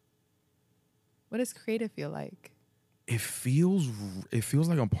 What does creative feel like? It feels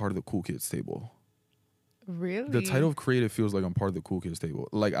like I'm part of the cool kids table. Really? The title of creative feels like I'm part of the cool kids table.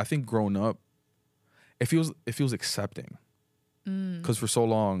 Like I think growing up, it feels accepting. Because for so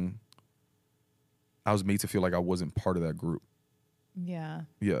long, I was made to feel like I wasn't part of that group. Yeah.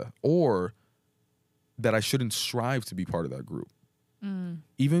 Yeah. Or that I shouldn't strive to be part of that group.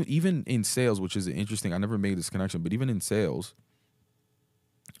 Even in sales, which is interesting, I never made this connection, but even in sales,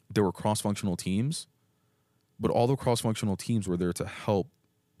 there were cross-functional teams, but all the cross-functional teams were there to help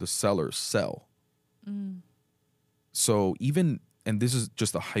the sellers sell. So even, and this is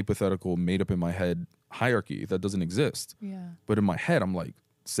just a hypothetical made up in my head hierarchy that doesn't exist. Yeah. But in my head, I'm like,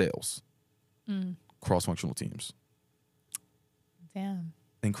 sales, cross-functional teams. Damn.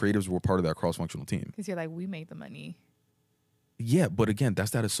 And creatives were part of that cross-functional team. Because you're like, we make the money. Yeah, but again,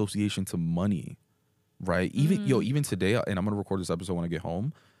 that's that association to money, right? Even today, and I'm going to record this episode when I get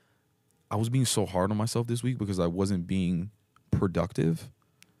home, I was being so hard on myself this week because I wasn't being productive.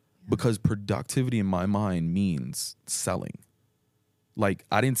 Yeah. Because productivity in my mind means selling. Like,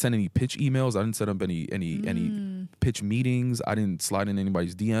 I didn't send any pitch emails. I didn't set up any pitch meetings. I didn't slide in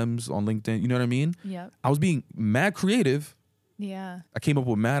anybody's DMs on LinkedIn. You know what I mean? Yeah. I was being mad creative. Yeah. I came up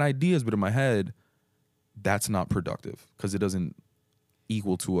with mad ideas, but in my head, that's not productive because it doesn't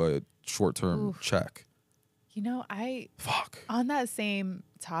equal to a short-term check. You know, on that same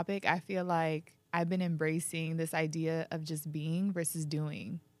topic, I feel like I've been embracing this idea of just being versus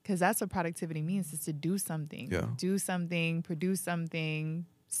doing. Because that's what productivity means, is to do something. Yeah. Do something, produce something,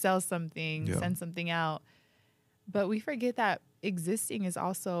 sell something, send something out. But we forget that existing is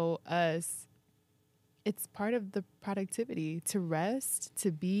also us. It's part of the productivity, to rest,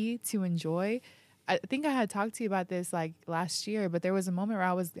 to be, to enjoy. I think I had talked to you about this like last year, but there was a moment where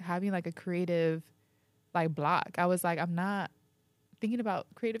I was having like a creative like block. I was like, I'm not thinking about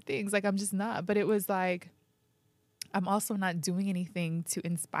creative things. Like I'm just not. But it was like, I'm also not doing anything to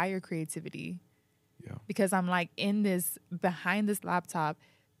inspire creativity. Yeah. Because I'm like behind this laptop,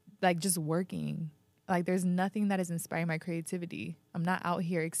 like just working. Like there's nothing that is inspiring my creativity. I'm not out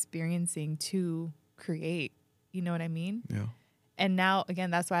here experiencing to create. You know what I mean? Yeah. And now,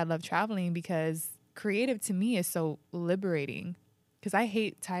 again, that's why I love traveling, because creative to me is so liberating. Because I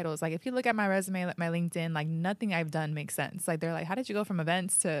hate titles. Like if you look at my resume, like my LinkedIn, like nothing I've done makes sense. Like they're like, how did you go from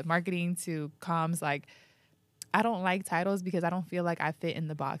events to marketing to comms? Like I don't like titles because I don't feel like I fit in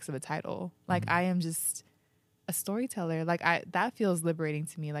the box of a title. Like I am just a storyteller. Like that feels liberating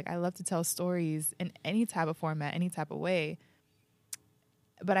to me. Like I love to tell stories in any type of format, any type of way.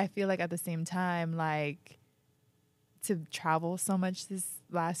 But I feel like at the same time, like to travel so much this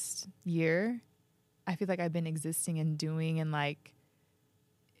last year, I feel like I've been existing and doing, and like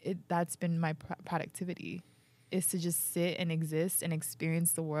that's been my productivity, is to just sit and exist and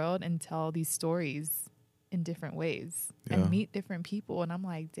experience the world and tell these stories in different ways and meet different people. And I'm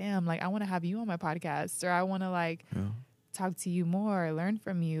like, damn, like I want to have you on my podcast, or I want to like talk to you more, learn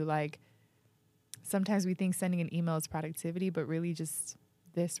from you. Like sometimes we think sending an email is productivity, but really just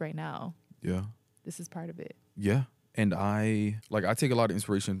this right now. Yeah. This is part of it. Yeah. And I take a lot of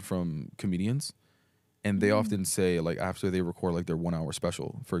inspiration from comedians, And they often say, like, after they record like their 1 hour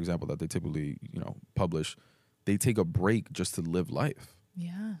special, for example, that they typically, publish, they take a break just to live life.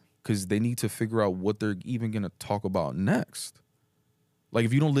 Yeah. Because they need to figure out what they're even going to talk about next. Like,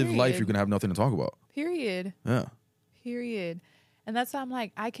 if you don't live life, you're going to have nothing to talk about. Period. Yeah. Period. And that's why I'm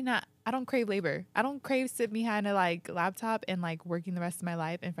like, I don't crave labor. I don't crave sitting behind a like laptop and like working the rest of my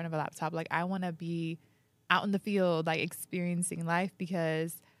life in front of a laptop. Like, I want to be out in the field, like experiencing life,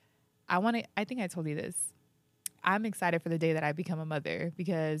 because I think I told you this. I'm excited for the day that I become a mother,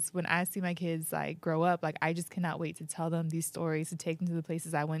 because when I see my kids like grow up, like I just cannot wait to tell them these stories, to take them to the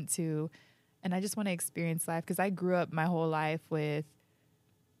places I went to. And I just want to experience life, because I grew up my whole life with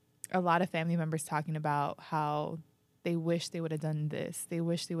a lot of family members talking about how they wish they would have done this. They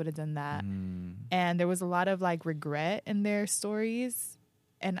wish they would have done that. And there was a lot of like regret in their stories.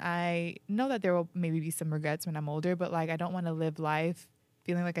 And I know that there will maybe be some regrets when I'm older, but like I don't want to live life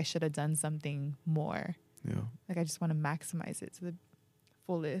feeling like I should have done something more. Yeah. Like I just want to maximize it to the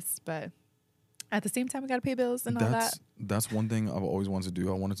fullest. But at the same time, I got to pay bills and all that. That's one thing I've always wanted to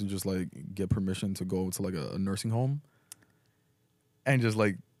do. I wanted to just like get permission to go to like a nursing home and just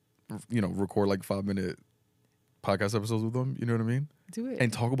like, record like 5-minute podcast episodes with them. You know what I mean? Do it.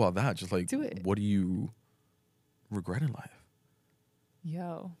 And talk about that. Just like, do it. What do you regret in life?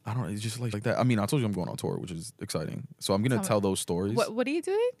 Yo. I don't know. It's just like that. I mean, I told you I'm going on tour, which is exciting. So I'm going to tell those stories. What are you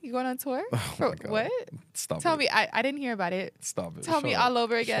doing? You going on tour? Oh my God. What? Stop Tell it. me. I didn't hear about it. Stop it. Tell me all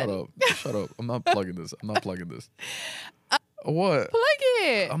over again. Shut up. I'm not plugging this. What? Plug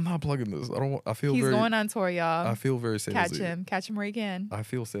it. I'm not plugging this. He's going on tour, y'all. I feel very salesy. Catch him where you can. I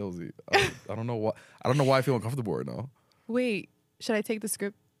feel salesy. I don't know why. I don't know why I feel uncomfortable right now. Wait, should I take the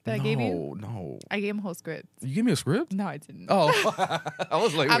script that I gave you? No. I gave him a whole script. You gave me a script? No, I didn't. Oh, I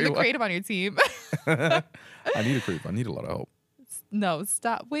was like, I'm the creative on your team. I need a creative. I need a lot of help. No,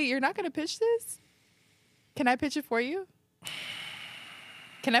 stop. Wait, you're not gonna pitch this? Can I pitch it for you?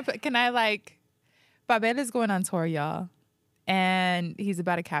 Can I like? Babel is going on tour, y'all. And he's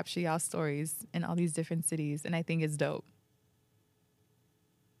about to capture y'all stories in all these different cities. And I think it's dope.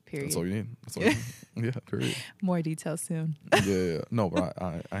 Period. That's all you need. Yeah, period. More details soon. Yeah. No, but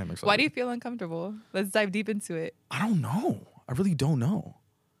I am excited. Why do you feel uncomfortable? Let's dive deep into it. I don't know. I really don't know.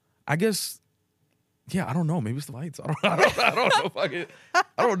 I guess, yeah, I don't know. Maybe it's the lights. I don't know.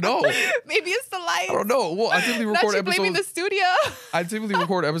 I don't know. Maybe it's the lights. I don't know. Well, I typically record episodes. Blaming the studio. I typically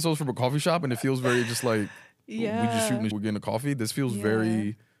record episodes from a coffee shop, and it feels very just like, yeah, we just shooting. We're getting a coffee. This feels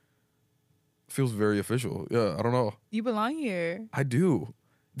very official. Yeah, I don't know. You belong here. I do.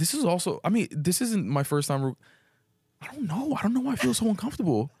 This is also. I mean, this isn't my first time. I don't know. I don't know why I feel so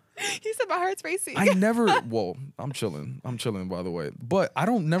uncomfortable. He said my heart's racing. I never. Whoa, I'm chilling. By the way, but I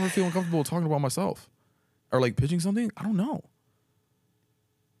don't never feel uncomfortable talking about myself or like pitching something. I don't know.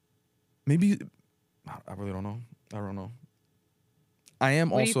 Maybe. I really don't know. I don't know. I am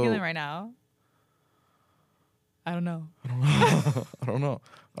what also. What are you feeling right now? I don't know. I don't know.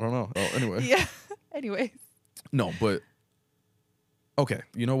 Oh, anyway. Yeah. Anyways. No, but okay.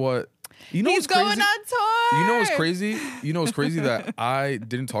 You know what? He's going on tour. You know what's crazy? That I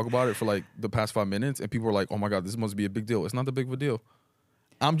didn't talk about it for like the past 5 minutes, and people were like, "Oh my God, this must be a big deal." It's not that big of a deal.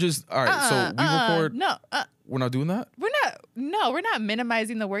 I'm just all right. So we record. No, we're not doing that. We're not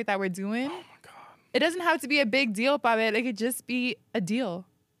minimizing the work that we're doing. Oh my God. It doesn't have to be a big deal, Pabe. It could just be a deal.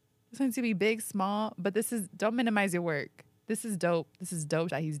 It doesn't have to be big, small, but don't minimize your work. This is dope. This is dope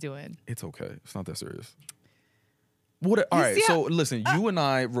that he's doing. It's okay. It's not that serious. All right. So listen, you and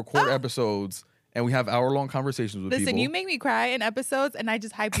I record episodes and we have hour-long conversations with people. Listen, you make me cry in episodes and I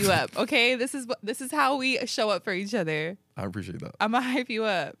just hype you up. Okay, this is how we show up for each other. I appreciate that. I'm gonna hype you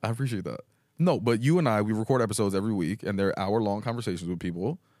up. I appreciate that. No, but you and I, we record episodes every week and they're hour-long conversations with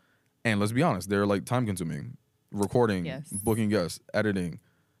people. And let's be honest, they're like time-consuming. Recording, booking guests, editing,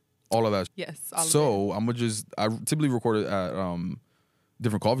 all of that. Yes. So I typically record it at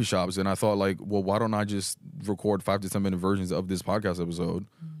different coffee shops, and I thought like, well, why don't I just record 5 to 10 minute versions of this podcast episode,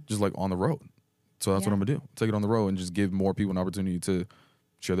 just like on the road? So that's what I'm gonna do. Take it on the road and just give more people an opportunity to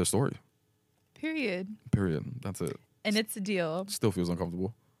share their story. Period. That's it. And it's a deal. Still feels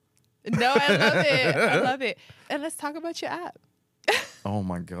uncomfortable. No, I love it. I love it. And let's talk about your app. Oh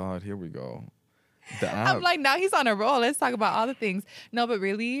my God, here we go. The app. I'm like, now he's on a roll. Let's talk about all the things. No, but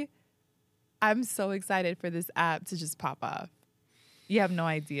really, I'm so excited for this app to just pop off. You have no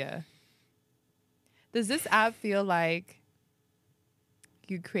idea. Does this app feel like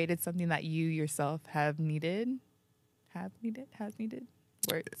you created something that you yourself have needed? Has needed?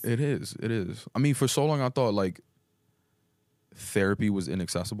 Words. It is. I mean, for so long I thought like therapy was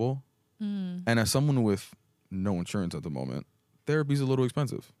inaccessible. And as someone with no insurance at the moment, therapy's a little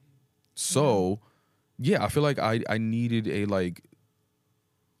expensive. So Yeah, I feel like I needed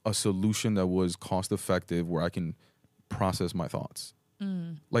a solution that was cost effective where I can process my thoughts.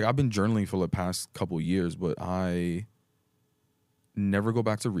 Like I've been journaling for the past couple of years, but I never go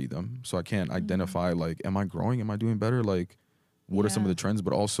back to read them. So I can't identify like, am I growing? Am I doing better? Like what are some of the trends?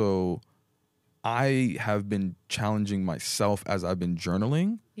 But also I have been challenging myself as I've been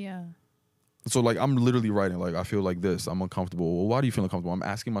journaling. Yeah. So like I'm literally writing like I feel like this. I'm uncomfortable. Well, why do you feel uncomfortable? I'm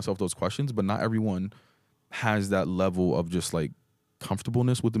asking myself those questions, but not everyone has that level of just like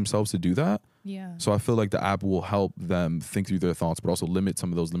comfortableness with themselves to do that. Yeah. So I feel like the app will help them think through their thoughts, but also limit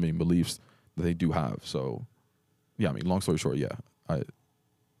some of those limiting beliefs that they do have. So yeah, I mean, long story short,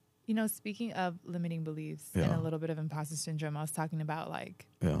 You know, speaking of limiting beliefs and a little bit of imposter syndrome, I was talking about like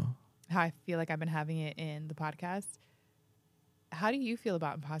how I feel like I've been having it in the podcast. How do you feel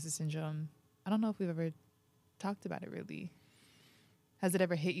about imposter syndrome? I don't know if we've ever talked about it really. Has it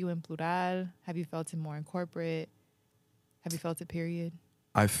ever hit you in plural? Have you felt it more in corporate? Have you felt it, period?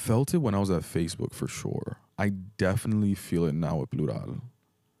 I felt it when I was at Facebook for sure. I definitely feel it now with plural.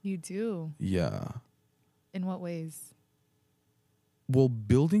 You do? Yeah. In what ways? Well,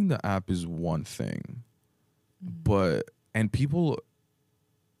 building the app is one thing, and people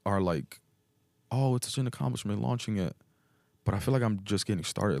are like, oh, it's such an accomplishment launching it. But I feel like I'm just getting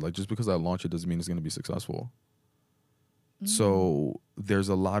started. Like just because I launch it doesn't mean it's going to be successful. So there's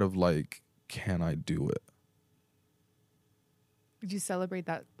a lot of like, can I do it? Did you celebrate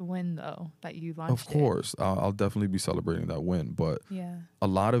that win though, that you launched? Of course. I'll definitely be celebrating that win. But a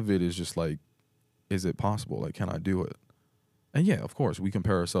lot of it is just like, is it possible? Like, can I do it? And yeah, of course, we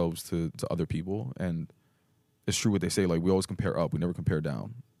compare ourselves to other people. And it's true what they say. Like, we always compare up. We never compare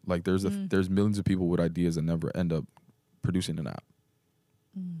down. Like, there's millions of people with ideas that never end up producing an app.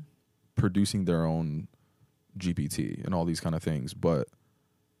 Producing their own GPT and all these kind of things. But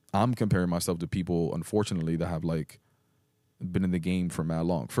I'm comparing myself to people, unfortunately, that have, like, been in the game for mad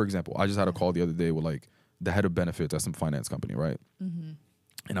long. For example, I just had a call the other day with, like, the head of benefits at some finance company, right? And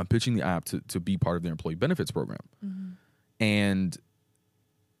I'm pitching the app to be part of their employee benefits program. And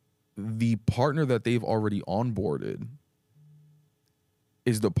the partner that they've already onboarded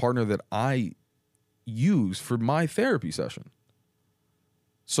is the partner that I use for my therapy session.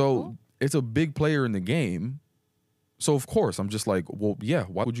 So it's a big player in the game. So of course I'm just like, well, yeah,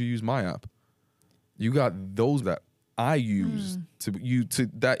 why would you use my app? You got those that I use to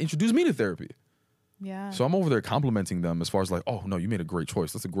that introduced me to therapy. Yeah. So I'm over there complimenting them as far as like, oh no, you made a great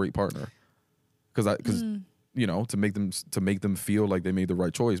choice. That's a great partner. Because you know, to make them feel like they made the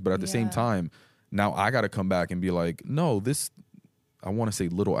right choice. But at the same time, now I got to come back and be like, no, this, I want to say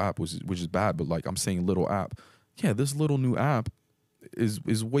little app, which is bad, but like I'm saying little app. Yeah, this little new app is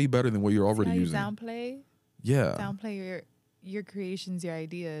way better than what you're already using. Downplay your creations, your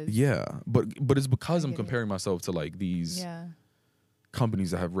ideas. Yeah, but it's because I'm comparing myself to like these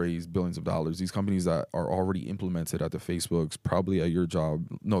companies that have raised billions of dollars. These companies that are already implemented at the Facebooks, probably at your job.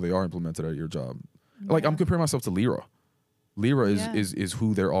 No, they are implemented at your job. Like I'm comparing myself to Lyra. Lyra is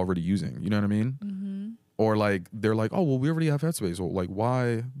who they're already using. You know what I mean? Or like they're like, oh well, we already have Headspace. Well, like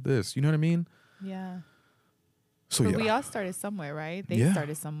why this? You know what I mean? Yeah. So but we all started somewhere, right? They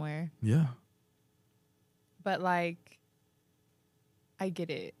started somewhere. Yeah. But like, I get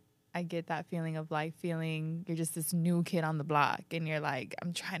it. I get that feeling of like feeling you're just this new kid on the block, and you're like,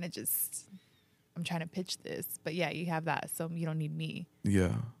 I'm trying to pitch this, but yeah, you have that, so you don't need me.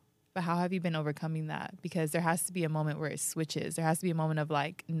 Yeah. But how have you been overcoming that? Because there has to be a moment where it switches. There has to be a moment of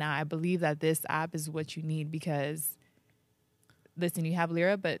like, nah, I believe that this app is what you need because, listen, you have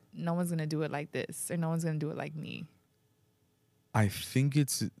Lyra, but no one's going to do it like this or no one's going to do it like me. I think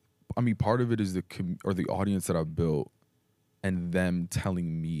part of it is the audience that I've built and them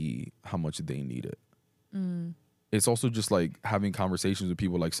telling me how much they need it. It's also just like having conversations with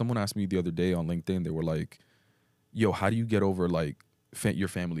people. Like someone asked me the other day on LinkedIn, they were like, yo, how do you get over like your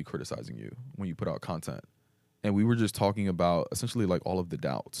family criticizing you when you put out content? And we were just talking about essentially like all of the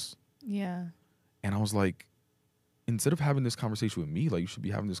doubts. Yeah. And I was like, instead of having this conversation with me, like you should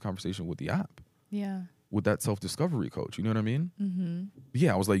be having this conversation with the app. Yeah. With that self-discovery coach. You know what I mean?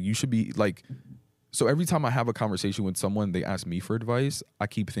 Yeah. I was like, you should be like, so every time I have a conversation with someone, they ask me for advice. I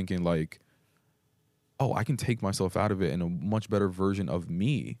keep thinking like, oh, I can take myself out of it, and a much better version of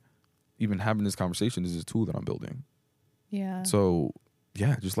me, even having this conversation is a tool that I'm building. Yeah. So,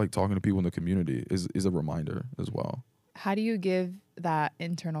 yeah, just like talking to people in the community is a reminder as well. How do you give that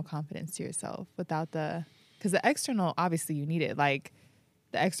internal confidence to yourself without because the external, obviously you need it. Like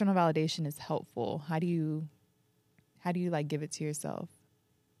the external validation is helpful. How do you like give it to yourself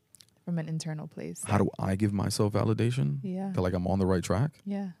from an internal place? How do I give myself validation? Yeah. That like I'm on the right track?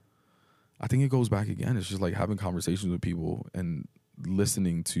 Yeah. I think it goes back again. It's just like having conversations with people and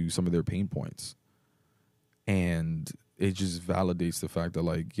listening to some of their pain points. And it just validates the fact that,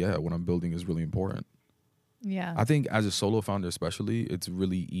 like, yeah, what I'm building is really important. Yeah. I think as a solo founder especially, it's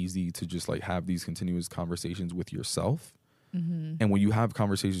really easy to just like have these continuous conversations with yourself. Mm-hmm. And when you have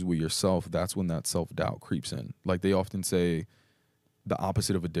conversations with yourself, that's when that self-doubt creeps in. Like they often say the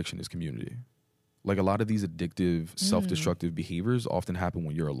opposite of addiction is community. Like a lot of these addictive, self-destructive behaviors often happen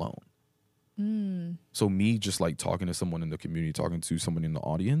when you're alone. So me just like talking to someone in the community, talking to someone in the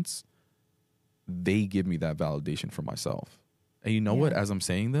audience, they give me that validation for myself. And you know what? As I'm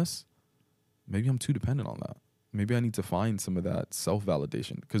saying this, maybe I'm too dependent on that. Maybe I need to find some of that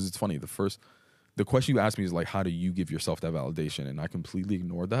self-validation. Because it's funny, the question you asked me is like, how do you give yourself that validation? And I completely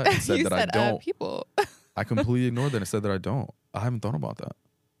ignored that and said that I don't. People. I completely ignored that and said that I don't. I haven't thought about that.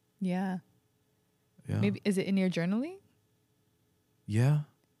 Yeah. Yeah. Maybe, is it in your journaling? Yeah.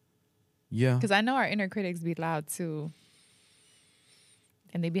 Yeah. Because I know our inner critics be loud too.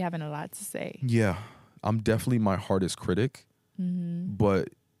 And they be having a lot to say. Yeah. I'm definitely my hardest critic. Mm-hmm. But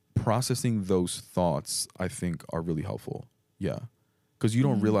processing those thoughts, I think, are really helpful. Yeah. Because you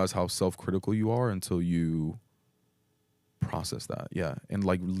don't realize how self-critical you are until you process that. Yeah. And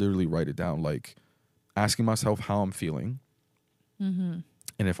like literally write it down. Like asking myself how I'm feeling. Mm-hmm.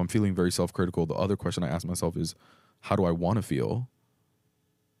 And if I'm feeling very self-critical, the other question I ask myself is, how do I want to feel?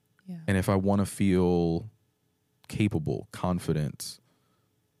 Yeah. And if I want to feel capable, confident,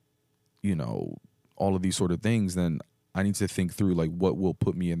 you know, all of these sort of things, then I need to think through like what will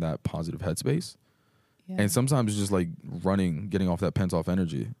put me in that positive headspace. Yeah. And sometimes it's just like running, getting off that pent off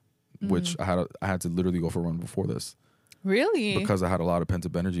energy, which I had to literally go for a run before this. Really? Because I had a lot of pent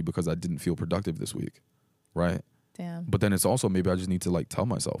up energy because I didn't feel productive this week. Right. Damn. But then it's also maybe I just need to like tell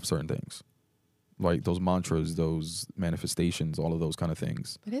myself certain things. Like those mantras, those manifestations, all of those kind of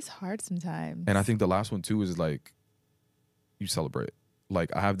things. But it's hard sometimes. And I think the last one too is like you celebrate.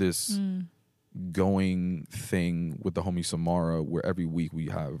 Like I have this going thing with the homie Samara where every week we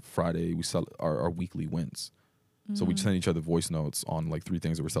have Friday, we sell our weekly wins. So we send each other voice notes on like 3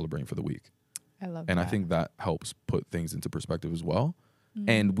 things that we're celebrating for the week. I love and that. I think that helps put things into perspective as well.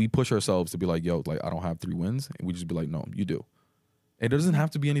 And we push ourselves to be like, yo, like I don't have 3 wins. And we just be like, no, you do. It doesn't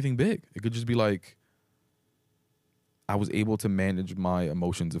have to be anything big. It could just be like, I was able to manage my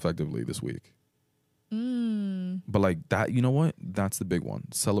emotions effectively this week. But like that, you know what? That's the big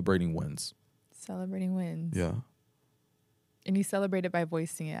one. Celebrating wins. Celebrating wins. Yeah. And you celebrate it by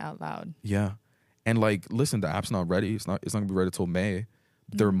voicing it out loud. Yeah. And like, listen, the app's not ready. It's not gonna be ready till May.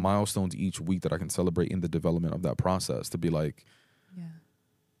 But there are milestones each week that I can celebrate in the development of that process to be like, yeah,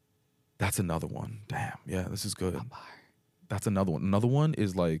 that's another one. Damn. Yeah, this is good. That's another one. Another one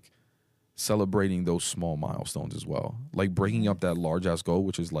is like celebrating those small milestones as well. Like breaking up that large ass goal,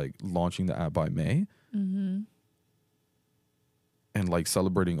 which is like launching the app by May. And like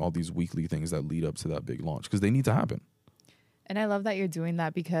celebrating all these weekly things that lead up to that big launch because they need to happen. And I love that you're doing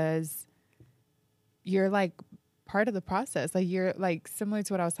that because you're like part of the process. Like you're like similar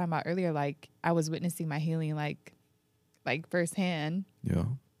to what I was talking about earlier. Like I was witnessing my healing like firsthand. Yeah.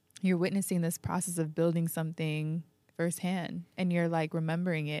 You're witnessing this process of building something firsthand and you're like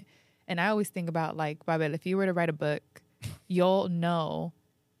remembering it. And I always think about like, Babel, if you were to write a book, you'll know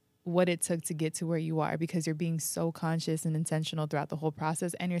what it took to get to where you are because you're being so conscious and intentional throughout the whole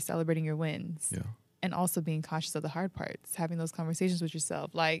process and you're celebrating your wins. Yeah. And also being conscious of the hard parts, having those conversations with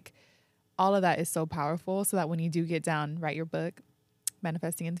yourself. Like all of that is so powerful so that when you do get down, write your book,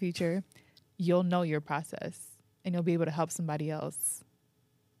 Manifesting in the Future, you'll know your process and you'll be able to help somebody else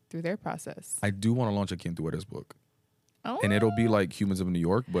through their process. I do want to launch a Quien Tú Eres book. Oh. And it'll be like Humans of New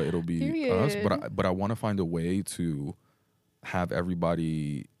York, but it'll be Period. us. But I want to find a way to have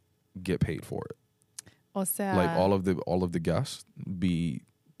everybody get paid for it. O sea, Like all of the guests be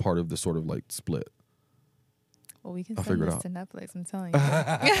part of the sort of like split. Well, we can I'll send figure it this out. to Netflix, I'm telling you.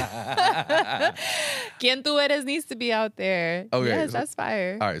 Quien Tú Eres needs to be out there. Okay, Yes, so- that's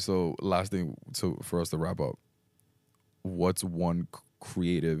fire. All right, so last thing for us to wrap up. What's one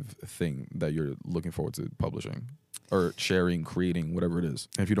creative thing that you're looking forward to publishing or sharing, creating, whatever it is?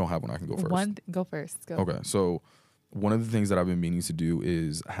 And if you don't have one, I can go first. Go first. Go. Okay, so one of the things that I've been meaning to do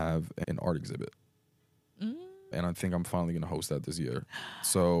is have an art exhibit. And I think I'm finally going to host that this year.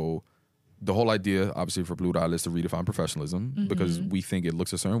 So the whole idea, obviously, for Blue Odalys is to redefine professionalism because we think it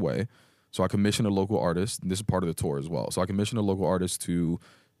looks a certain way. So I commissioned a local artist, and this is part of the tour as well. So I commissioned a local artist to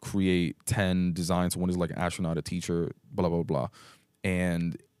create 10 designs. One is like an astronaut, a teacher, blah, blah, blah.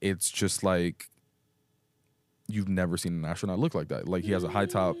 And it's just like, you've never seen an astronaut look like that. Like he has a high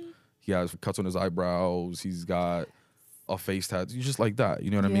top, he has cuts on his eyebrows, he's got a face tattoo, just like that.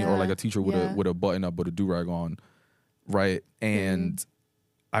 You know what I mean? Or like a teacher with a button up with a do-rag on, right? And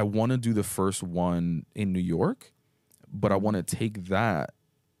I want to do the first one in New York, but I want to take that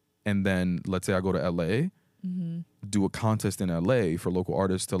and then let's say I go to LA, do a contest in LA for local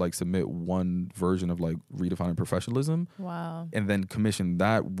artists to like submit one version of like redefining professionalism. Wow. And then commission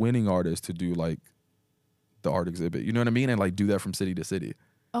that winning artist to do like the art exhibit. You know what I mean? And like do that from city to city.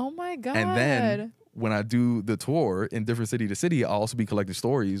 Oh my God. And then when I do the tour in different city to city, I'll also be collecting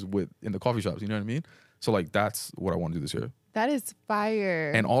stories in the coffee shops. You know what I mean? So like that's what I want to do this year. That is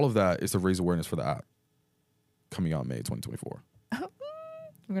fire. And all of that is to raise awareness for the app coming out May 2024.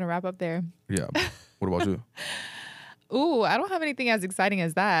 I'm going to wrap up there. Yeah. What about you? Ooh, I don't have anything as exciting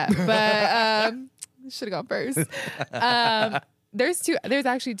as that, but should have gone first. There's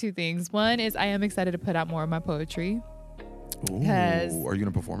actually two things. One is I am excited to put out more of my poetry. Ooh, are you going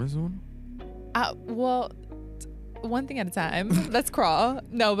to perform it soon? Well, one thing at a time. Let's crawl.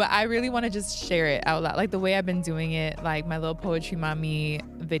 No, but I really want to just share it out loud. Like the way I've been doing it, like my little Poetry Mommy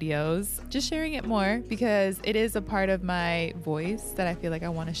videos, just sharing it more because it is a part of my voice that I feel like I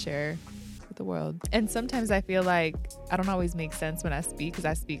want to share with the world. And sometimes I feel like I don't always make sense when I speak because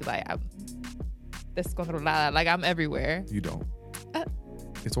I speak like I'm everywhere. You don't.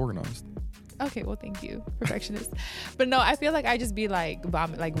 It's organized. Okay, well, thank you, perfectionist. But no, I feel like I just be like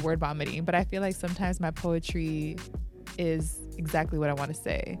word vomiting. But I feel like sometimes my poetry is exactly what I want to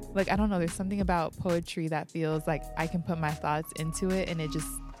say. Like, I don't know, there's something about poetry that feels like I can put my thoughts into it and it just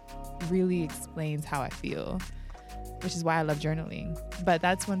really explains how I feel, which is why I love journaling. But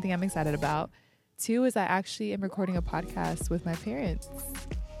that's one thing I'm excited about. Two is I actually am recording a podcast with my parents.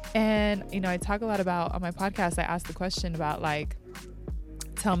 And, you know, I talk a lot about, on my podcast, I ask the question about like,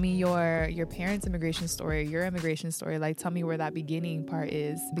 tell me your parents' immigration story, your immigration story. Like, tell me where that beginning part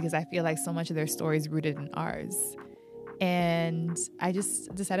is, because I feel like so much of their story is rooted in ours. And I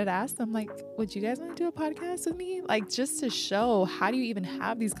just decided to ask them, like, would you guys want to do a podcast with me? Like, just to show, how do you even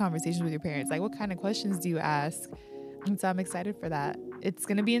have these conversations with your parents? Like, what kind of questions do you ask? And so I'm excited for that. It's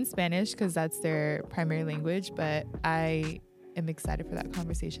going to be in Spanish because that's their primary language, but I am excited for that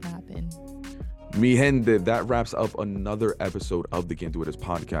conversation to happen. Mi gente, that wraps up another episode of the Can't Do It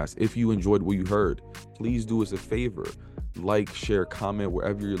podcast. If you enjoyed what you heard, please do us a favor. Like, share, comment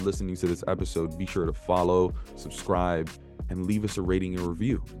wherever you're listening to this episode. Be sure to follow, subscribe, and leave us a rating and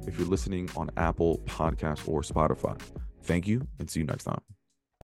review if you're listening on Apple Podcasts or Spotify. Thank you, and see you next time.